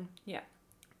open. Yeah.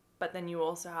 But then you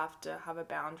also have to have a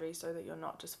boundary so that you're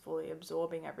not just fully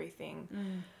absorbing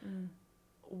everything.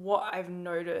 What I've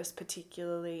noticed,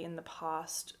 particularly in the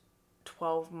past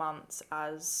 12 months,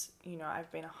 as, you know,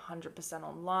 I've been 100%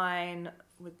 online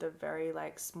with the very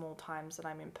like small times that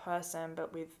I'm in person,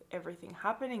 but with everything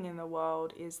happening in the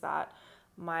world, is that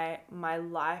my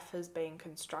life has been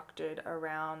constructed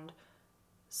around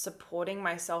supporting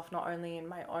myself, not only in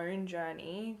my own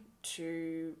journey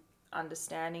to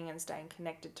understanding and staying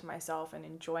connected to myself and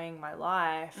enjoying my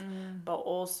life, but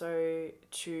also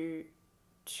to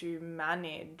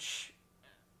manage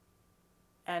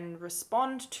and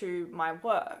respond to my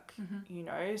work, you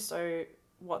know. So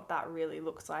what that really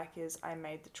looks like is I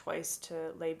made the choice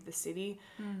to leave the city,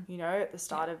 you know, at the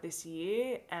start of this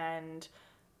year, and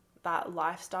that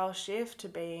lifestyle shift to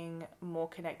being more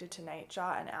connected to nature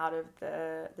and out of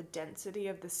the density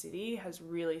of the city has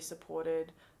really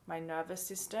supported my nervous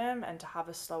system, and to have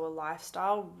a slower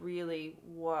lifestyle really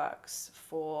works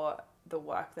for the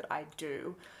work that I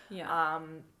do. Yeah.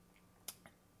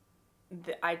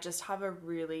 I just have a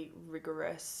really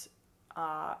rigorous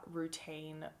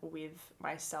routine with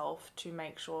myself to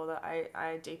make sure that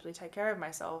I deeply take care of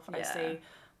myself. I see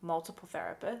multiple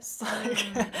therapists.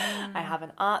 I have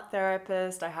an art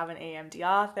therapist, I have an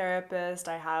EMDR therapist,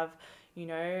 I have, you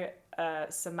know, a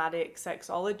somatic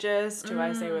sexologist who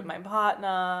I see with my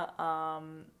partner,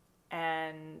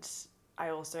 and I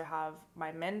also have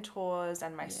my mentors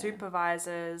and my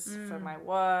supervisors for my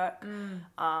work,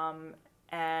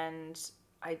 and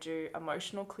I do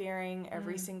emotional clearing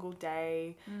every single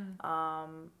day.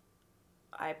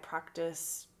 I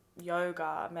practice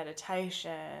yoga,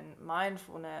 meditation,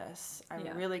 mindfulness. I'm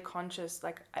really conscious.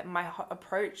 Like, my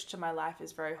approach to my life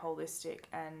is very holistic,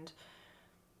 and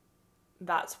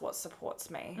that's what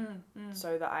supports me,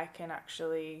 so that I can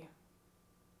actually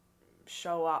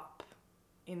show up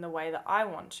in the way that I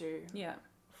want to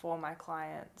for my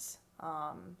clients.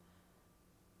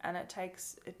 And it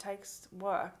takes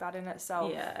work. That in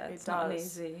itself, It's it not does.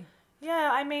 easy.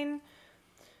 Yeah, I mean,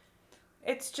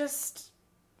 it's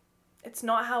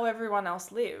not how everyone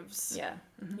else lives. Yeah.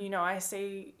 You know, I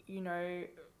see, you know,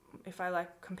 if I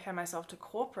like compare myself to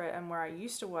corporate and where I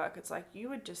used to work, it's like I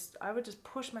would just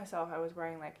push myself. I was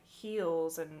wearing like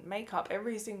heels and makeup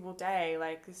every single day.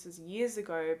 Like, this is years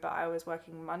ago, but I was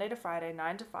working Monday to Friday,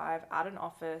 9 to 5 at an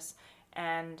office,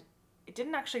 and it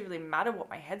didn't actually really matter what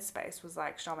my headspace was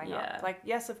like showing up. Like,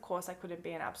 yes, of course, I couldn't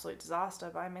be an absolute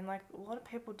disaster, but I mean, like, a lot of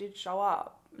people did show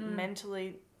up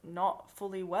mentally not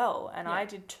fully well, and I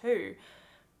did too.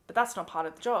 But that's not part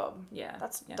of the job.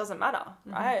 Doesn't matter,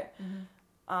 right?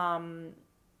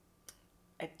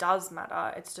 It does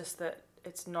matter. It's just that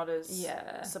it's not as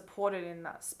supported in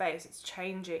that space. It's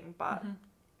changing, but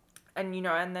and, you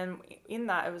know, and then in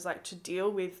that, it was like, to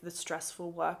deal with the stressful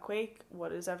work week,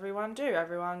 what does everyone do?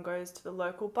 Everyone goes to the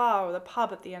local bar or the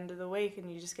pub at the end of the week,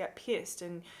 and you just get pissed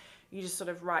and you just sort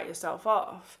of write yourself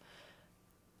off.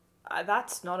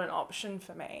 That's not an option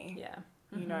for me.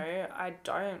 You know, I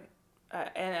don't,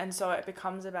 and so it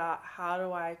becomes about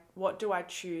what do I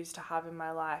choose to have in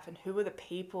my life, and who are the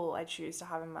people I choose to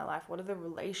have in my life? What are the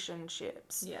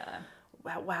relationships?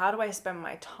 How do I spend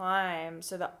my time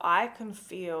so that I can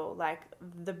feel like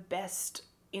the best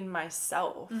in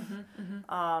myself?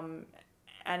 And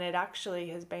it actually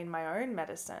has been my own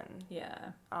medicine.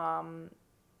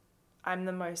 I'm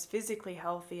the most physically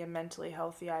healthy and mentally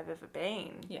healthy I've ever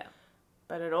been.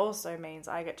 But it also means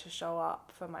I get to show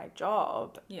up for my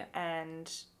job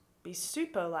and be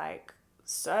super like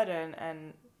certain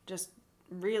and just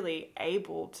really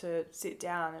able to sit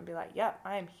down and be like, yep,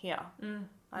 I am here.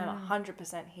 I'm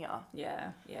 100% here.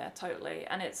 Yeah, totally.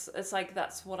 And it's like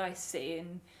that's what I see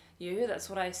in you. That's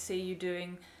what I see you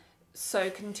doing so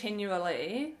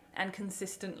continually and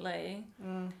consistently.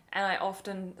 And I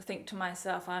often think to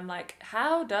myself, I'm like,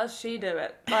 how does she do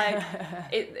it? Like,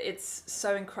 it's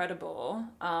so incredible.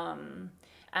 And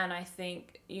I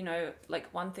think, you know,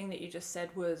 like one thing that you just said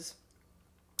was,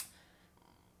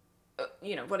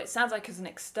 you know, what it sounds like as an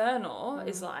external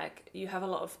is like you have a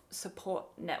lot of support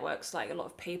networks, like a lot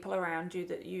of people around you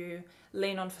that you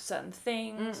lean on for certain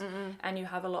things, and you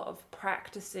have a lot of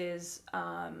practices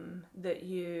that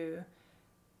you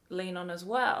lean on as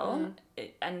well,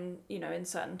 and, you know, in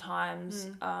certain times.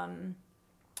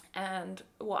 And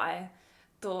what I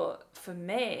thought for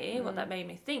me, what that made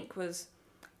me think was,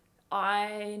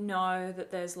 I know that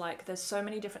there's so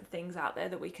many different things out there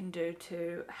that we can do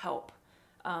to help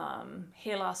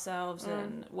heal ourselves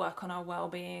and work on our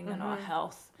well-being and our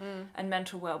health and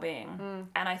mental well-being.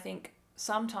 And I think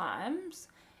sometimes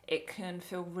it can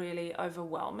feel really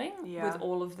overwhelming with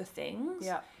all of the things.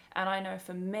 And I know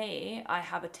for me, I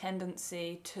have a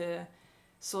tendency to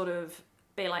sort of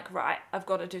be like, right, I've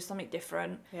got to do something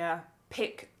different.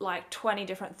 Pick like 20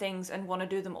 different things and want to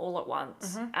do them all at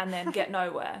once and then get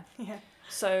nowhere.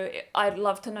 So I'd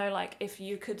love to know, like, if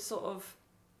you could sort of,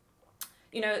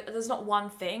 you know, there's not one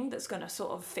thing that's going to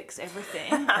sort of fix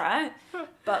everything, right?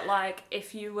 But like,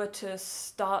 if you were to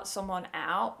start someone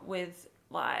out with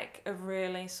like a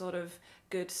really sort of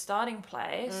good starting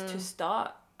place to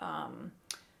start,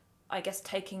 I guess,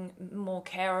 taking more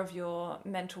care of your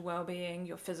mental well-being,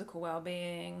 your physical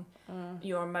well-being,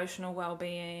 your emotional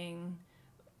well-being,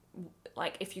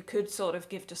 like if you could sort of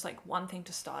give just like one thing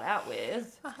to start out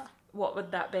with, what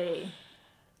would that be?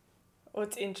 Well,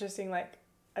 it's interesting, like,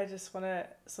 I just want to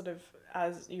sort of,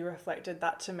 as you reflected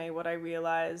that to me, what I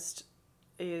realized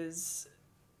is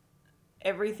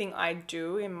everything I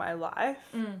do in my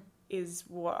life is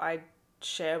what I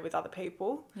share with other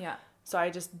people. So I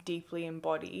just deeply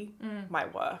embody my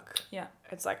work.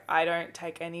 It's like I don't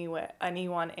take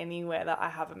anyone anywhere that I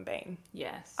haven't been.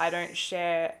 I don't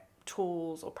share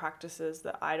tools or practices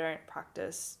that I don't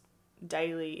practice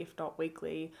daily, if not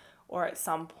weekly, or at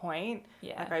some point.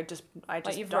 Like I just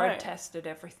like you've don't. road tested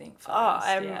everything first.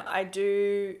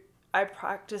 I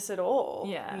practice it all.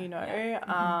 You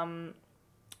know.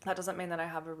 That doesn't mean that I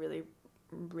have a really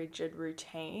rigid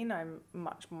routine. I'm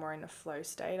much more in a flow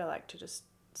state. I like to just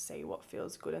see what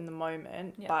feels good in the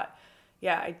moment. But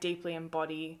yeah, I deeply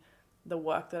embody the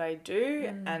work that I do,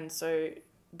 and so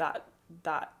that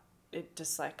it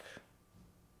just like,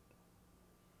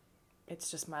 it's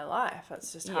just my life.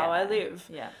 That's just how I live.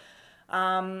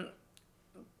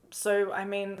 So, I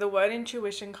mean, the word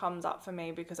intuition comes up for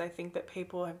me because I think that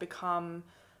people have become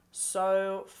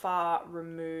so far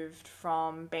removed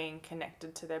from being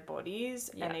connected to their bodies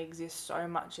and exist so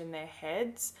much in their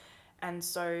heads. And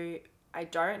so I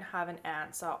don't have an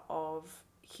answer of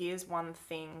here's one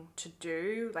thing to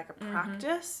do, like a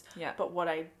practice. But what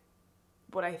I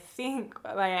think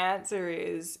my answer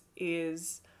is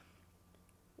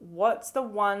what's the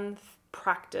one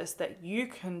practice that you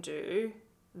can do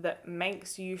that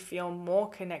makes you feel more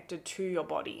connected to your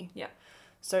body?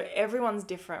 So everyone's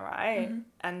different, right?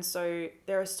 And so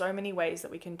there are so many ways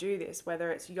that we can do this, whether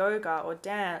it's yoga or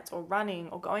dance or running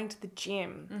or going to the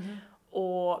gym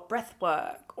or breath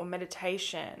work or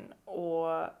meditation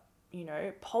or, you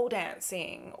know, pole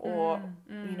dancing or,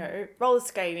 you know, roller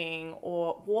skating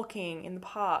or walking in the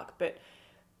park. But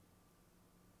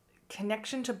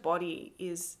connection to body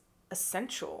is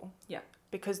essential.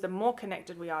 Because the more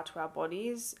connected we are to our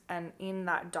bodies and in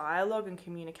that dialogue and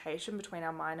communication between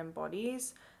our mind and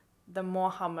bodies, the more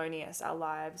harmonious our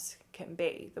lives can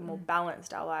be, the more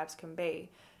balanced our lives can be.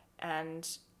 And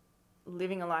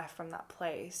living a life from that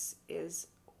place is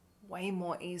way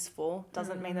more easeful.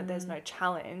 Doesn't mean that there's no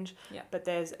challenge, but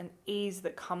there's an ease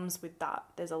that comes with that.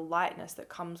 There's a lightness that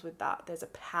comes with that. There's a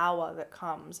power that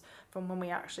comes from when we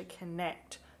actually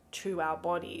connect to our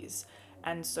bodies.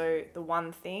 And so the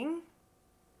one thing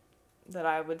that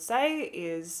I would say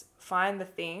is find the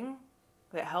thing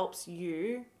that helps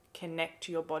you connect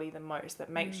to your body the most, that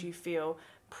makes you feel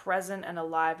present and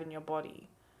alive in your body.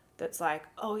 That's like,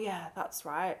 oh yeah, that's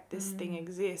right, this thing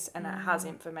exists and it has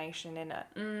information in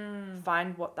it.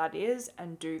 Find what that is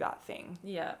and do that thing.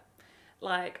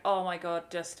 Like, oh my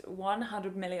God, just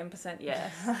 100,000,000%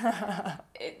 yes.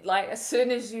 Like, as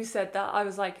soon as you said that, I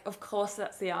was like, of course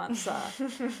that's the answer.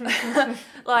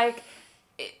 Like,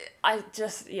 I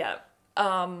just,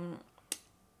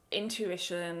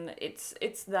 intuition,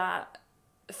 it's that,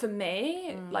 for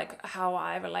me, like, how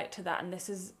I relate to that, and this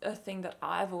is a thing that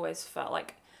I've always felt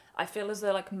like, I feel as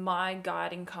though like my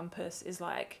guiding compass is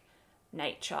like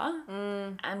nature,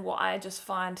 and what I just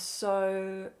find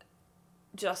so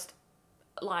just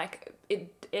like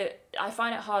I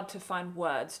find it hard to find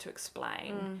words to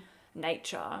explain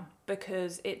nature,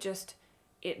 because it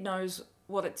knows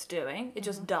what it's doing. It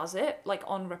just does it like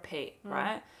on repeat,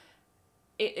 right?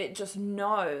 It just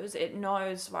knows,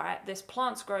 right, this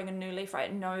plant's growing a new leaf, right?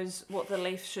 It knows what the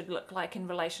leaf should look like in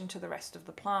relation to the rest of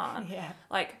the plant. Yeah.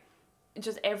 Like,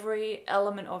 just every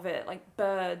element of it, like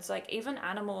birds, like even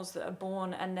animals that are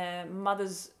born and their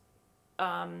mothers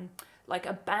like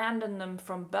abandon them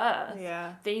from birth.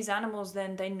 Yeah. These animals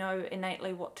then, they know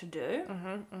innately what to do.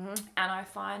 And I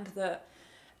find that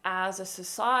as a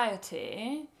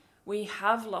society, we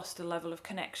have lost a level of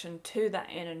connection to that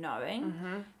inner knowing.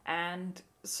 And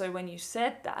so when you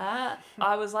said that,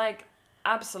 I was like,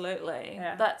 absolutely.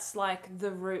 Yeah. That's like the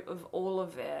root of all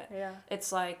of it. Yeah.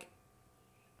 It's like,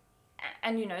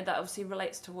 and you know, that obviously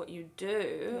relates to what you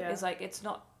do. Yeah. Is like, it's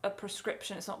not a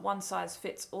prescription, it's not one size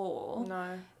fits all.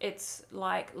 No. It's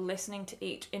like listening to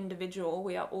each individual.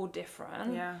 We are all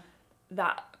different. Yeah.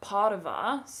 That part of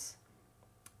us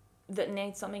that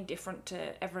needs something different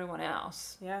to everyone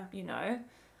else. Yeah. You know,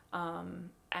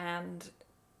 and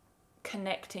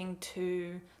connecting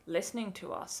to listening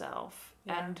to ourselves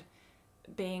and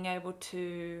being able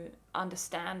to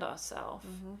understand ourselves.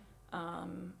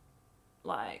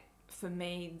 Like, for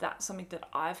me, that's something that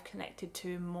I've connected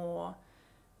to more.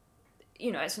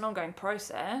 You know, it's an ongoing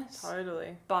process.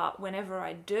 Totally. But whenever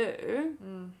I do,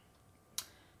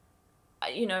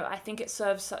 you know, I think it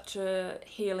serves such a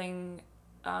healing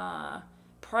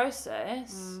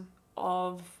process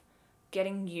of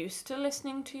getting used to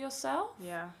listening to yourself.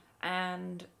 Yeah.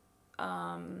 And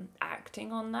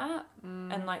acting on that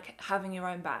and like having your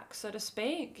own back, so to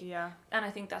speak. Yeah. And I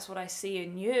think that's what I see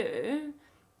in you,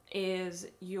 is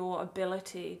your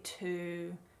ability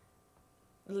to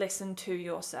listen to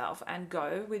yourself and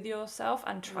go with yourself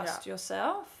and trust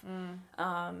yourself.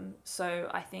 So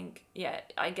I think,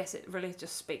 I guess it really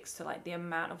just speaks to like the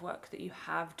amount of work that you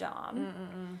have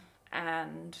done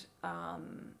and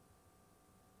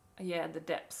the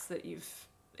depths that you've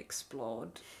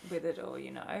explored with it all,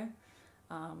 you know.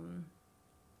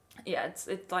 It's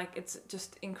like, it's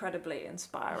just incredibly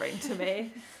inspiring to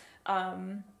me.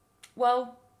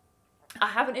 Well, I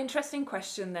have an interesting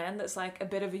question then that's like a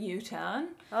bit of a U-turn.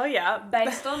 Oh yeah.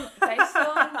 Based on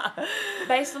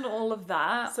all of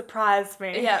that. Surprised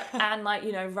me. Yeah, and like,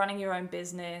 you know, running your own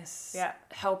business, Yeah.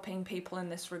 helping people in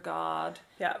this regard.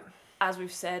 Yeah. As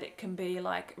we've said, it can be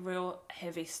like real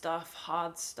heavy stuff,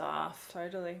 hard stuff.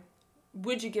 Totally.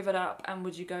 Would you give it up and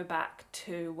would you go back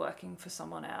to working for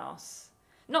someone else?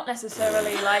 Not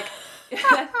necessarily like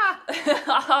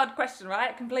a hard question,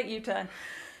 right? Complete U-turn.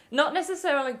 Not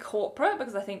necessarily corporate,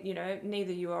 because I think, you know,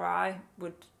 neither you or I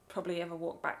would probably ever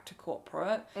walk back to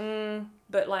corporate.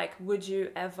 But like, would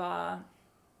you ever,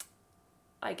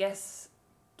 I guess,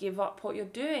 give up what you're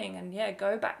doing and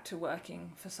go back to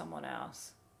working for someone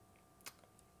else?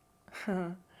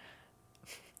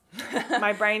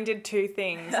 My brain did two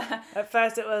things. At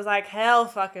first it was like, hell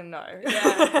fucking no.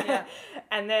 Yeah.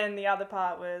 And then the other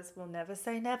part was, we'll never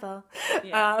say never.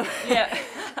 Yeah.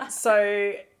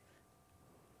 So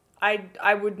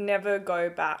I would never go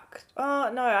back. Oh,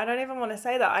 no, I don't even want to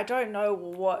say that. I don't know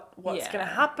what's going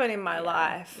to happen in my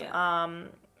life. Yeah.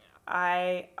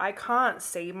 I can't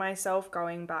see myself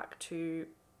going back to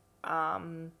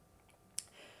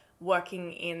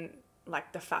working in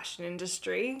like the fashion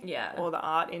industry or the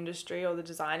art industry or the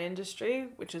design industry,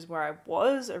 which is where I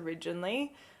was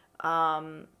originally.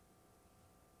 I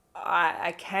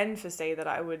can foresee that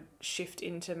I would shift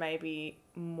into maybe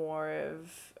more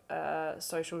of a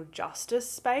social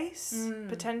justice space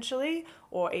potentially,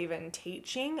 or even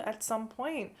teaching at some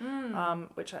point,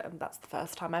 which that's the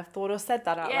first time I've thought or said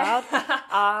that out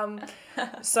loud.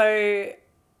 So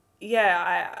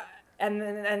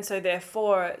so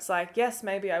therefore it's like, yes,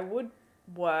 maybe I would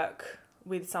work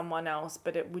with someone else,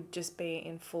 but it would just be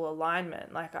in full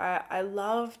alignment. Like I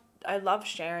love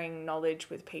sharing knowledge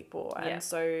with people, and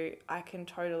so I can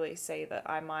totally see that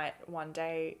I might one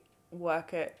day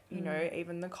work at, you know,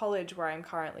 even the college where I'm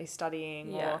currently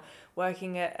studying, or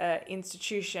working at an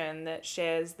institution that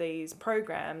shares these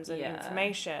programs and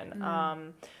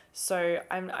information. So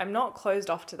I'm not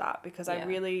closed off to that, because I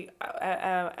really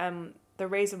the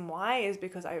reason why is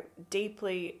because I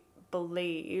deeply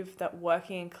believe that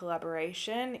working in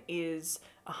collaboration is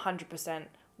 100%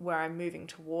 where I'm moving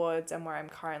towards and where I'm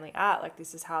currently at. Like,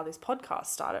 this is how this podcast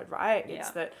started, right? Yeah. It's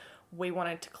that we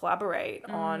wanted to collaborate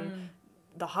on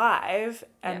the Hive,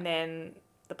 and then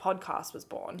the podcast was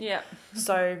born. Yeah.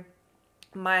 So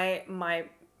my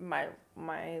my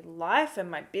life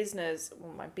and my business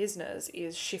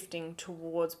is shifting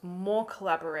towards more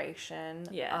collaboration.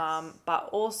 Yes. But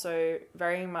also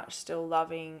very much still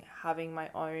loving having my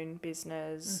own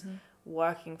business,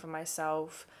 working for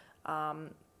myself.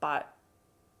 But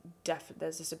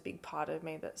there's just a big part of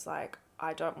me that's like,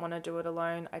 I don't want to do it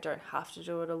alone. I don't have to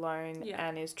do it alone. Yeah.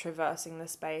 And is traversing the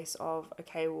space of,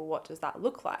 okay, well, what does that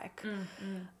look like?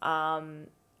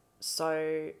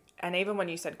 So, and even when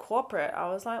you said corporate, I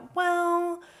was like,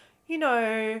 well, you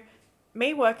know,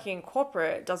 me working in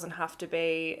corporate doesn't have to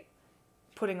be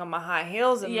putting on my high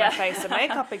heels and my face and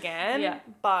makeup again. Yeah.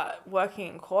 But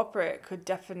working in corporate could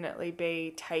definitely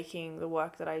be taking the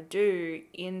work that I do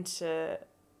into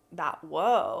that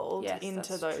world, Yes, into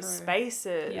that's those true.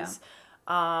 spaces.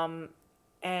 Yeah.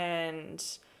 And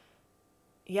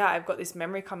yeah, I've got this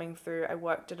memory coming through. I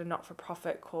worked at a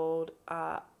not-for-profit called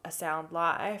A Sound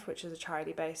Life, which is a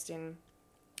charity based in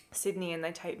Sydney, and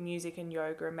they take music and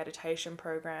yoga and meditation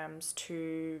programs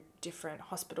to different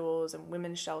hospitals and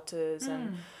women's shelters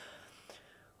and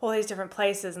all these different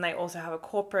places. And they also have a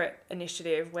corporate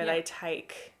initiative where they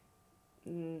take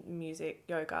music,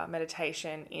 yoga,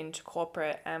 meditation into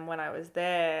corporate. And when I was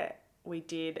there, we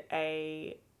did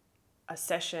a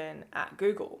session at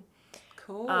Google.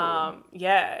 Cool.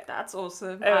 Yeah. That's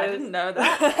awesome. It I was- didn't know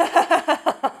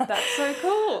that. That's so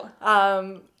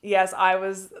cool. Yes, I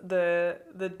was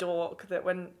the dork that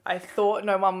when I thought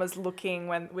no one was looking,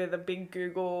 when where the big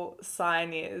Google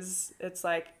sign is, it's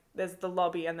like there's the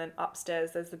lobby and then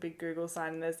upstairs there's the big Google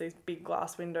sign and there's these big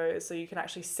glass windows so you can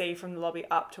actually see from the lobby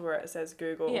up to where it says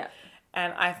Google. Yeah.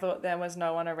 And I thought there was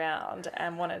no one around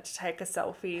and wanted to take a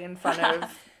selfie in front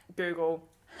of Google.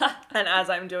 And as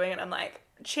I'm doing it, I'm like,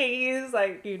 cheese,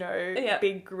 like, you know,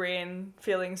 big grin,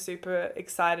 feeling super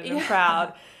excited and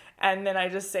proud. And then I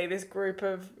just see this group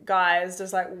of guys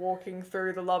just like walking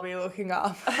through the lobby looking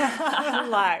up.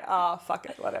 I'm like, oh, fuck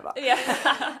it, whatever.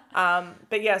 Yeah.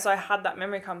 But yeah, so I had that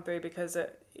memory come through because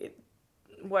it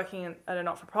working at a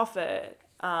not-for-profit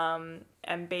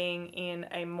and being in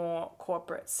a more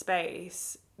corporate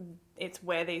space, it's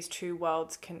where these two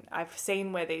worlds I've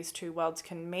seen where these two worlds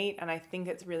can meet, and I think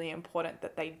it's really important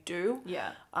that they do.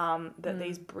 Yeah. That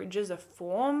these bridges are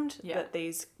formed, Yeah. that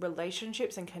these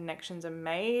relationships and connections are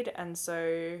made, and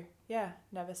so yeah,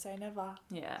 never say never.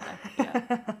 Yeah.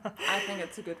 I think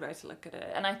it's a good way to look at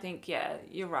it. And I think,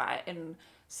 you're right in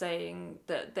saying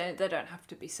that they don't have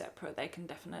to be separate. They can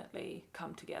definitely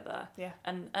come together. Yeah.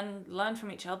 And learn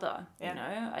from each other. Yeah. You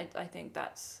know, I think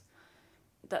that's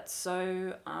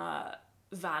so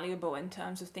valuable in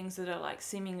terms of things that are like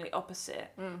seemingly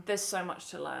opposite. There's so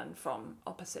much to learn from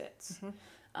opposites.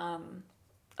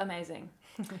 Amazing.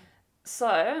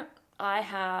 So I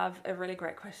have a really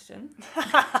great question.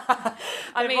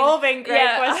 They've all been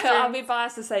great questions. I'll be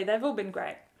biased to say they've all been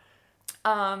great.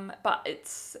 But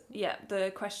it's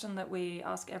the question that we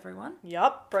ask everyone.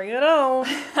 Yup, bring it on.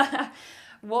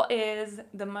 What is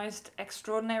the most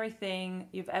extraordinary thing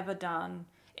you've ever done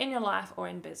in your life or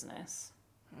in business?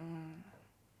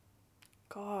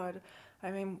 God, I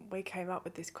mean, we came up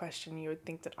with this question. You would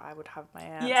think that I would have my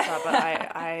answer, Yeah. but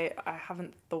I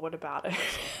haven't thought about it.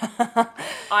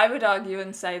 I would argue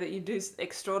and say that you do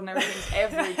extraordinary things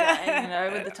every day, you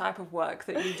know, with the type of work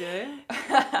that you do.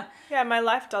 Yeah, my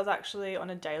life does actually, on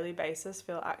a daily basis,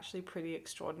 feel actually pretty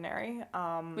extraordinary.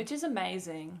 Which is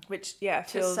amazing. Which, To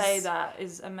feels... say that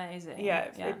is amazing. Yeah,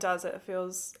 it does. It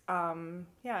feels... I'm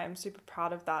super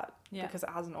proud of that Yeah. because it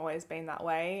hasn't always been that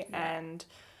way. Yeah. And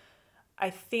I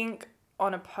think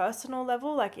on a personal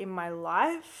level, like in my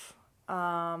life,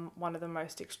 one of the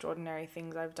most extraordinary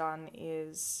things I've done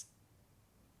is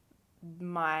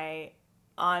my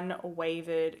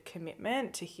unwavered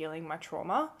commitment to healing my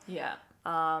trauma. Yeah.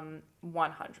 100%.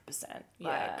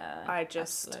 Yeah, I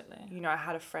just, absolutely. I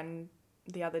had a friend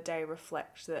the other day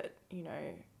reflect that,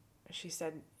 she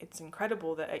said it's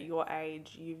incredible that at your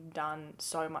age you've done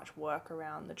so much work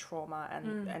around the trauma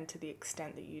and to the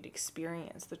extent that you'd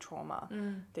experienced the trauma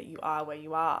that you are where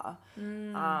you are.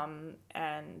 And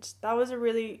that was a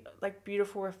really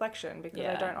beautiful reflection because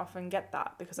I don't often get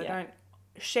that because I don't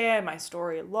share my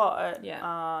story a lot.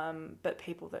 But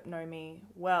people that know me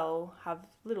well have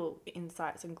little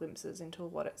insights and glimpses into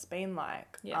what it's been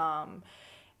like.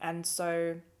 And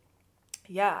so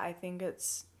I think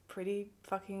it's pretty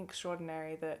fucking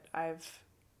extraordinary that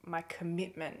my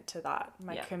commitment to that,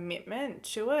 commitment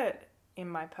to it in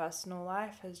my personal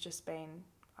life has just been,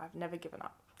 I've never given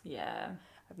up. Yeah.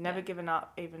 I've never given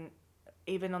up,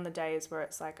 even on the days where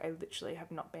it's like I literally have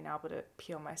not been able to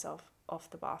peel myself off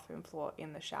the bathroom floor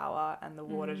in the shower and the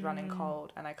water's running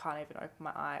cold and I can't even open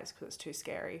my eyes because it's too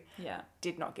scary. Yeah.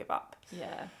 Did not give up.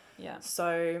 Yeah. Yeah.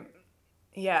 So,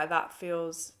 yeah, that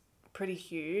feels pretty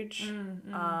huge.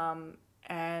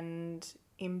 And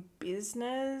in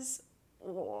business,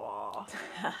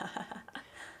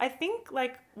 I think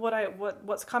like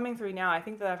what's coming through now, I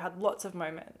think that I've had lots of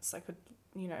moments. I could,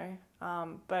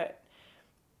 but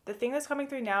the thing that's coming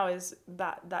through now is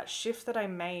that shift that I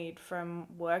made from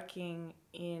working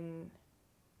in,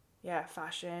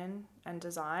 fashion and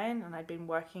design, and I'd been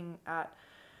working at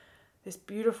this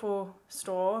beautiful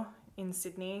store in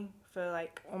Sydney for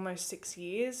like almost 6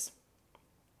 years,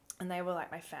 and they were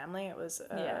like my family. It was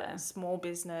a small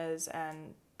business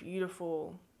and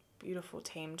beautiful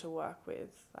team to work with,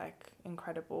 like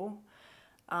incredible.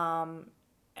 And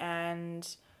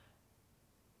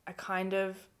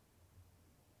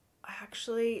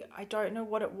I don't know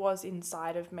what it was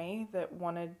inside of me that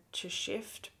wanted to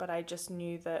shift, but I just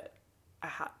knew that I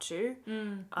had to.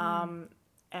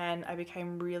 And I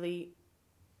became really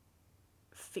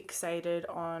fixated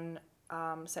on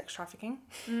sex trafficking.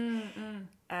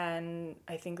 And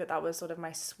I think that was sort of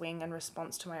my swing and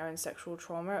response to my own sexual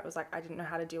trauma. It was like I didn't know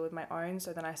how to deal with my own,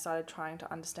 so then I started trying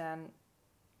to understand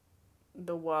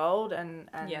the world and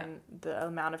the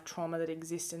amount of trauma that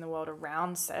exists in the world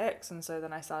around sex. And so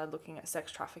then I started looking at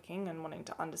sex trafficking and wanting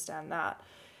to understand that.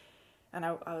 And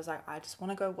I was like, I just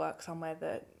want to go work somewhere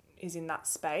that is in that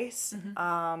space.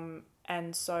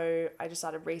 And so I just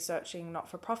started researching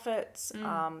not-for-profits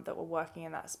that were working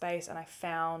in that space, and I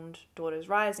found Daughters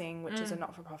Rising, which is a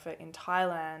not-for-profit in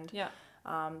Thailand.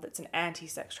 That's an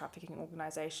anti-sex trafficking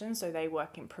organisation. So they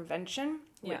work in prevention,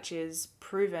 which is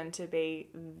proven to be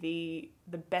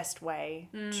the best way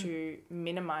to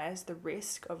minimise the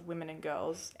risk of women and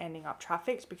girls ending up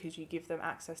trafficked, because you give them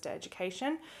access to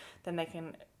education, then they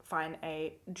can find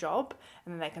a job,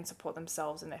 and then they can support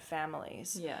themselves and their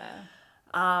families.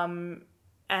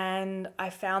 And I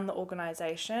found the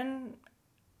organisation.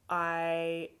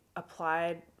 I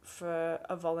applied for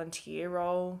a volunteer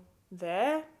role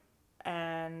there,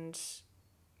 and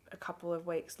a couple of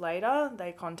weeks later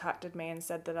they contacted me and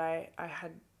said that I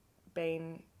had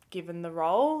been given the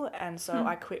role, and so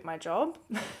I quit my job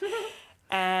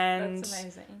and That's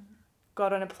amazing.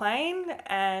 got on a plane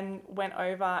and went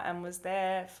over and was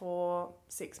there for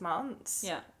 6 months.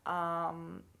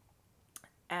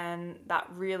 And that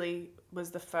really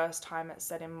was the first time it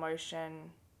set in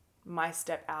motion my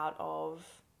step out of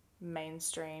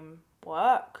mainstream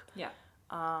work.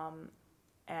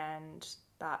 And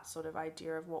that sort of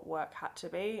idea of what work had to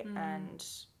be. And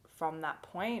from that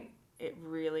point, it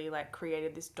really like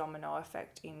created this domino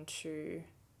effect into,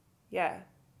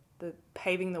 the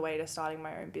paving the way to starting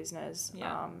my own business.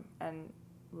 And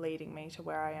leading me to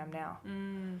where I am now.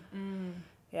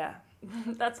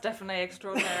 That's definitely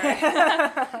extraordinary.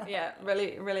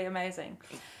 Really, really amazing.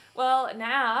 Well,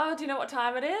 now, do you know what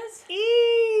time it is?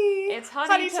 It's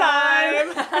honey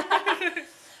time.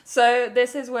 So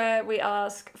this is where we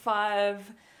ask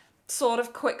 5 sort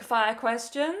of quick fire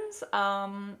questions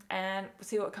and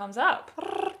see what comes up.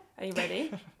 Are you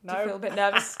ready? No. Do you feel a bit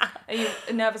nervous? Are you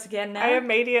nervous again now? I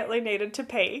immediately needed to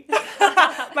pee.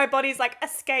 My body's like,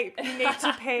 escape, you need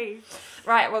to pee.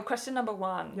 Right, well, question number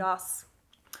 1. Yes.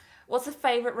 What's the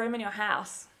favourite room in your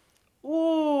house?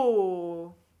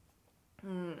 Ooh.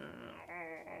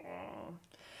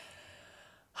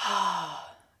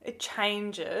 It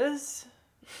changes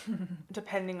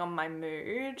depending on my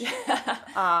mood.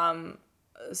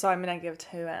 So I'm going to give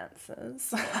 2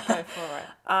 answers. Go for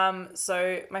it.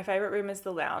 So my favourite room is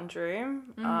the lounge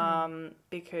room,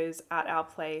 because at our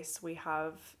place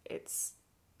it's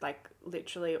like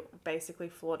literally basically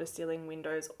floor to ceiling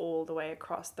windows all the way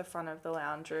across the front of the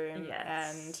lounge room.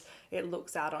 And it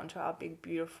looks out onto our big,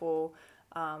 beautiful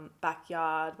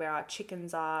backyard where our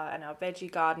chickens are and our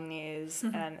veggie garden is.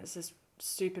 And it's just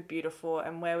super beautiful.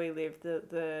 And where we live,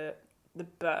 the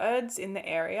birds in the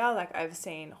area, like I've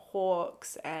seen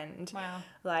hawks and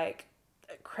like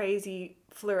crazy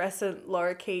fluorescent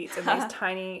lorikeets and these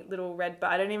tiny little red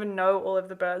birds. I don't even know all of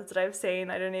the birds that I've seen.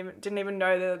 I didn't even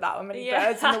know there were that many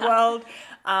birds in the world.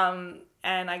 And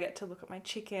I get to look at my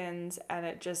chickens, and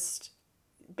it just,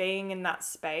 being in that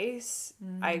space,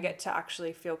 I get to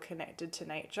actually feel connected to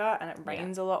nature. And it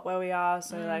rains a lot where we are,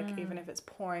 so like even if it's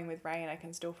pouring with rain, I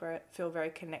can still feel very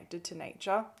connected to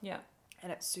nature.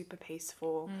 And it's super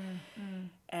peaceful.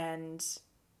 And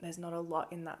there's not a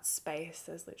lot in that space.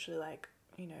 There's literally like,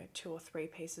 2 or 3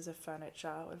 pieces of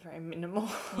furniture. We're very minimal.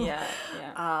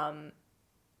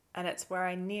 And it's where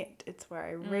I knit, it's where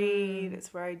I read,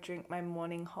 it's where I drink my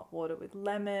morning hot water with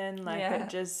lemon. Like it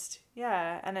just,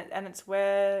 and it's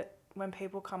where when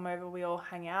people come over, we all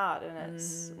hang out, and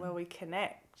it's where we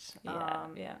connect.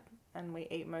 connect. Yeah. And we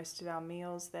eat most of our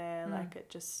meals there. Like it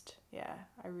just,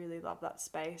 I really love that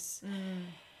space.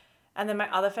 And then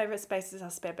my other favourite space is our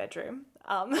spare bedroom.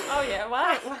 Oh yeah,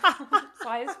 why?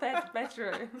 Why is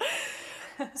bedroom?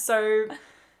 So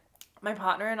my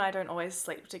partner and I don't always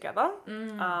sleep together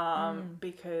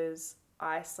because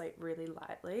I sleep really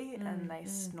lightly and they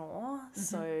snore.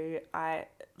 So I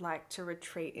like to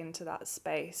retreat into that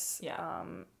space. Yeah.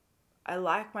 I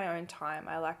like my own time.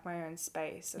 I like my own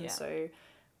space. And so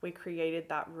we created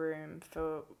that room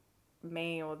for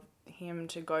me or him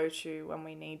to go to when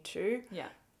we need to. Yeah.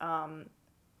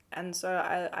 And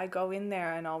so I go in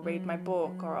there and I'll read my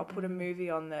book or I'll put a movie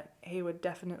on that he would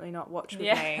definitely not watch with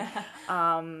me.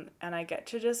 And I get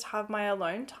to just have my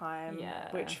alone time,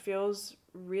 which feels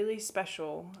really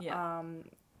special. Yeah.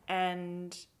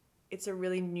 And it's a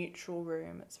really neutral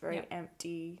room. It's very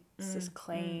empty. It's just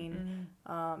clean.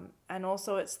 And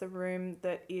also it's the room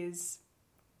that is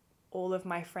all of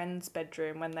my friends'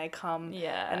 bedroom when they come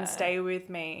and stay with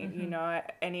me. You know,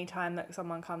 any time that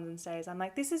someone comes and stays, I'm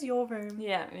like, this is your room.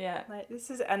 Yeah. Like this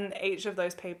is, and each of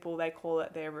those people, they call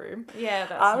it their room. Yeah,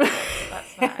 that's nice.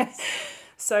 That's nice.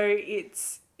 So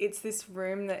it's this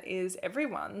room that is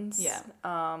everyone's. Yeah.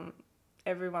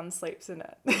 Everyone sleeps in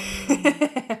it.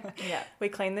 Yeah. We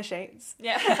clean the sheets.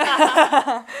 Yeah.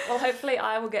 Well, hopefully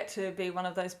I will get to be one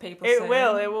of those people It soon.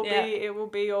 will. It will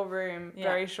be your room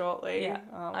very shortly. Yeah.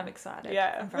 I'm excited.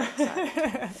 Yeah. I'm very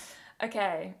excited.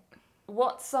 Okay.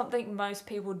 What's something most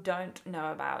people don't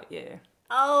know about you?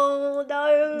 Oh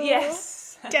no.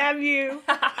 Yes. Damn you.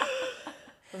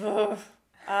 What's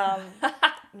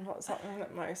something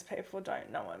that most people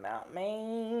don't know about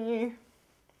me?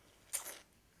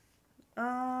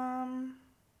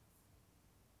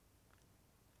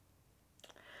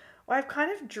 Well, I've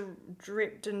kind of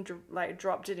dripped and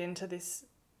dropped it into this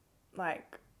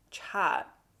like chat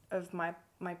of my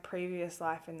previous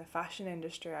life in the fashion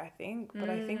industry, I think. But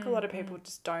I think a lot of people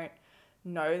just don't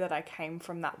know that I came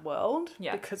from that world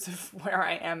because of where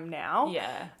I am now.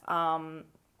 Yeah.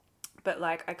 But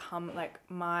like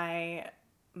my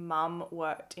mum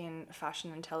worked in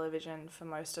fashion and television for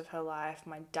most of her life.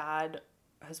 My dad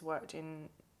has worked in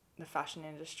the fashion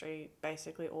industry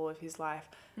basically all of his life.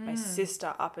 My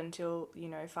sister, up until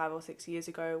 5 or 6 years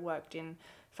ago, worked in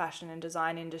fashion and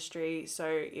design industry. So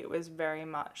it was very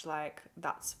much like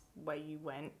that's where you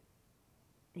went,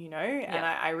 and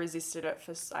I resisted it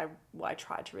I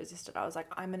tried to resist it. I was like,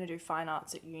 I'm going to do fine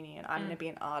arts at uni and I'm going to be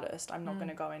an artist. I'm not going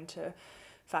to go into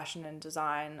fashion and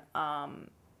design.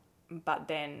 But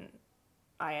then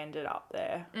I ended up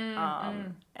there.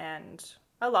 And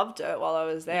I loved it while I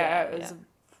was there. It was a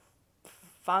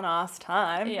fun ass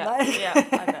time. Yeah,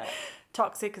 I bet.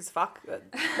 Toxic as fuck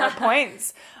at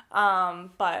points.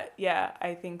 But yeah,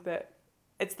 I think that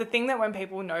it's the thing that when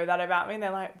people know that about me,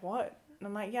 they're like, what? And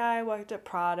I'm like, yeah, I worked at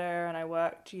Prada and I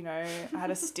worked, I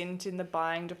had a stint in the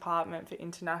buying department for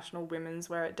international women's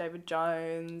wear at David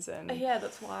Jones. And Yeah,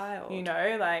 that's wild.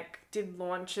 Did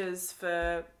launches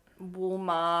for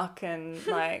Woolmark and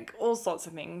all sorts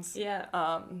of things. Yeah.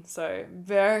 So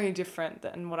very different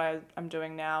than what I'm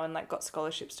doing now, and got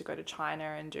scholarships to go to China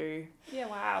and do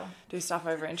stuff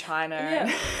over in China.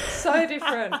 Yeah. So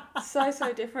different.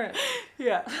 So different.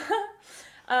 Yeah.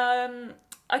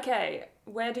 Okay,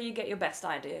 where do you get your best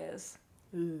ideas?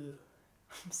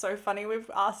 So funny,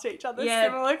 we've asked each other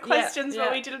similar questions,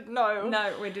 but we didn't know.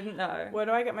 No, we didn't know. Where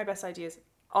do I get my best ideas?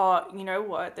 Oh, you know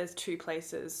what? There's two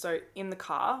places. So in the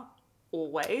car,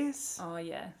 always. Oh,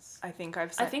 yes. I think I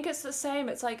think it's the same.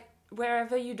 It's like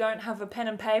wherever you don't have a pen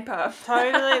and paper.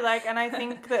 Totally. And I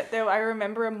think that I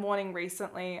remember a morning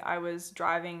recently, I was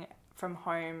driving from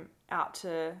home out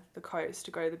to the coast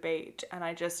to go to the beach, and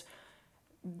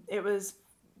it was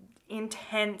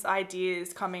intense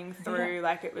ideas coming through.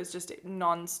 It was just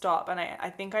non-stop, and I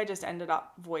think I just ended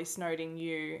up voice noting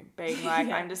you, being like,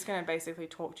 I'm just going to basically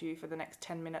talk to you for the next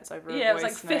 10 minutes over a voice note. It was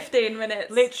like 15 minutes.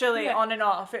 Literally on and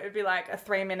off. It would be like a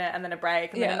 3-minute and then a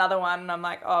break and then another one, and I'm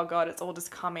like, oh God, it's all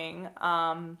just coming.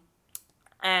 And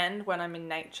when I'm in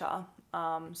nature,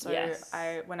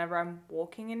 whenever I'm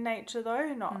walking in nature though,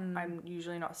 I'm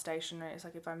usually not stationary. It's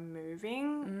like if I'm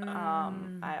moving,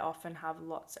 I often have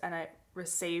lots, and I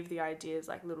receive the ideas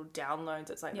like little downloads.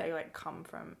 It's like they come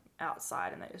from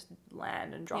outside and they just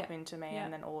land and drop into me,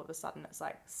 and then all of a sudden it's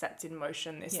like sets in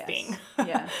motion this thing.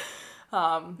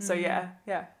 So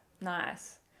yeah.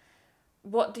 Nice.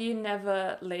 What do you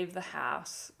never leave the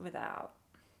house without?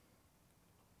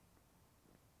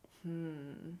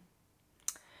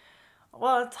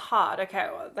 Well, it's hard. Okay,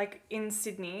 in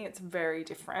Sydney, it's very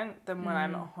different than when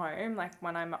I'm at home.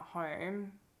 When I'm at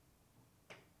home,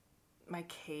 my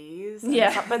keys. And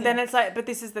Yeah. stuff. But then it's like, but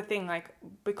this is the thing, like,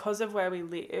 because of where we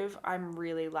live, I'm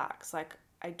really lax. Like,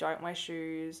 I don't wear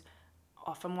shoes,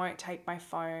 often won't take my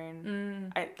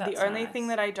phone. The that's only nice. thing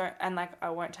that I don't, and like, I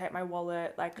won't take my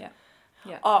wallet. Like,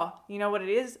 Yeah. oh, you know what it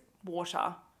is?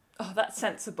 Water. Oh, that's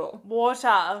sensible.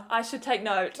 Water. I should take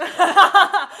note.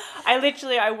 I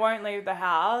won't leave the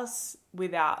house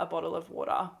without a bottle of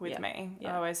water with me.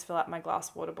 Yeah. I always fill up my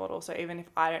glass water bottle. So even if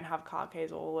I don't have car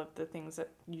keys, all of the things that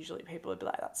usually people would be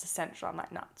like, that's essential. I'm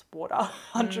like, nah, it's water.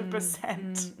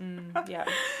 100%. Yeah.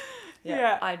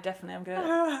 Yeah. I definitely am going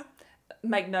to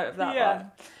make note of that Yeah.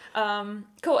 one.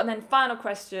 Cool. And then final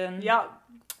question. Yep.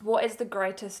 What is the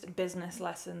greatest business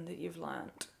lesson that you've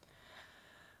learnt?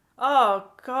 Oh,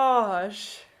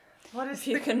 gosh. What is If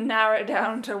you can narrow it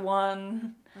down to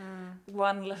one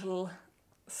little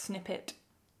snippet.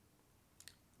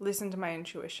 Listen to my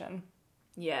intuition.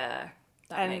 Yeah.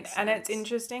 That And makes and it's sense.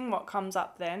 interesting, what comes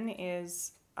up then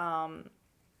is when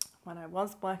I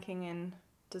was working in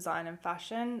design and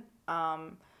fashion, I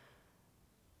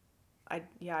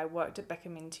worked at Becca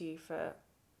Minty for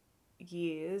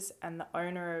years, and the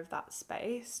owner of that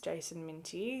space, Jason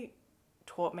Minty,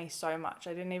 taught me so much.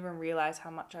 I didn't even realize how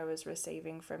much I was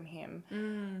receiving from him.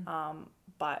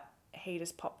 But he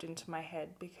just popped into my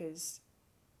head because,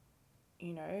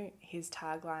 you know, his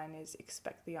tagline is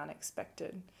expect the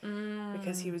unexpected,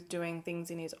 because he was doing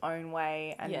things in his own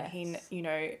way, and he, Yes. you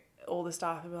know, all the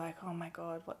staff would be like, oh my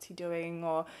God, what's he doing?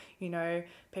 Or, you know,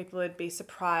 people would be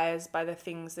surprised by the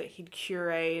things that he'd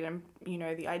curate and, you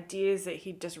know, the ideas that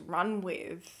he'd just run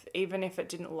with, even if it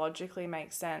didn't logically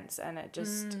make sense. And it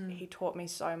just, he taught me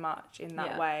so much in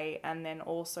that way. And then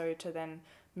also to then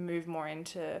move more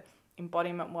into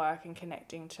embodiment work and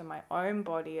connecting to my own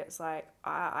body. It's like,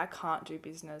 I can't do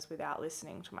business without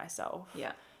listening to myself.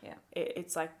 Yeah.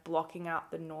 It's like blocking out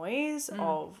the noise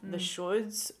of the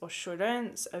shoulds or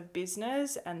shouldn'ts of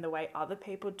business and the way other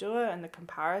people do it and the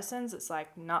comparisons. It's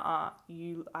like, nah,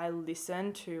 I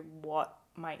listen to what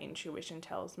my intuition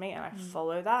tells me and I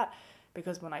follow that,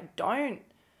 because when I don't,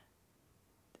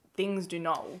 things do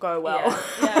not go well.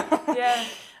 Yeah.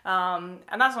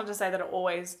 And that's not to say that it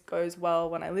always goes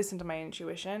well when I listen to my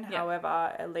intuition. Yeah. However,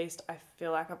 at least I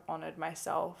feel like I've honored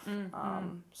myself.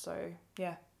 So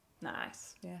yeah.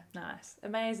 Nice. Yeah. Nice.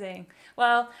 Amazing.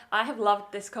 Well, I have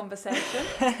loved this conversation.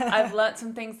 I've learnt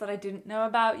some things that I didn't know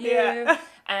about you. Yeah.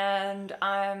 And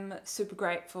I'm super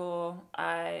grateful.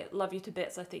 I love you to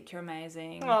bits. I think you're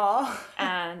amazing. Aww.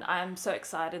 And I'm so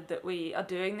excited that we are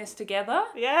doing this together.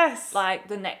 Yes. Like,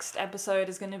 the next episode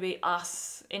is going to be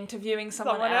us interviewing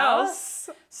someone else.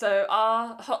 else. So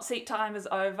our hot seat time is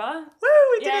over.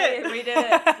 Woo, we did it. We did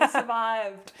it. We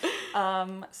survived.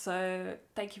 So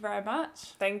thank you very much.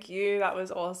 Thank you. That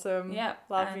was awesome. Yeah.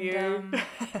 Love and, you.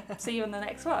 See you in the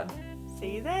next one.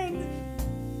 See you then.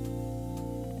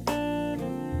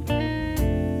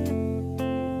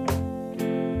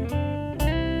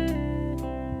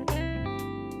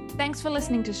 Thanks for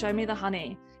listening to Show Me the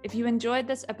Honey. If you enjoyed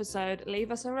this episode,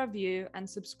 leave us a review and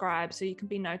subscribe so you can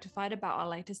be notified about our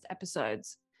latest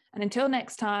episodes. And until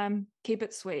next time, keep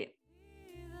it sweet.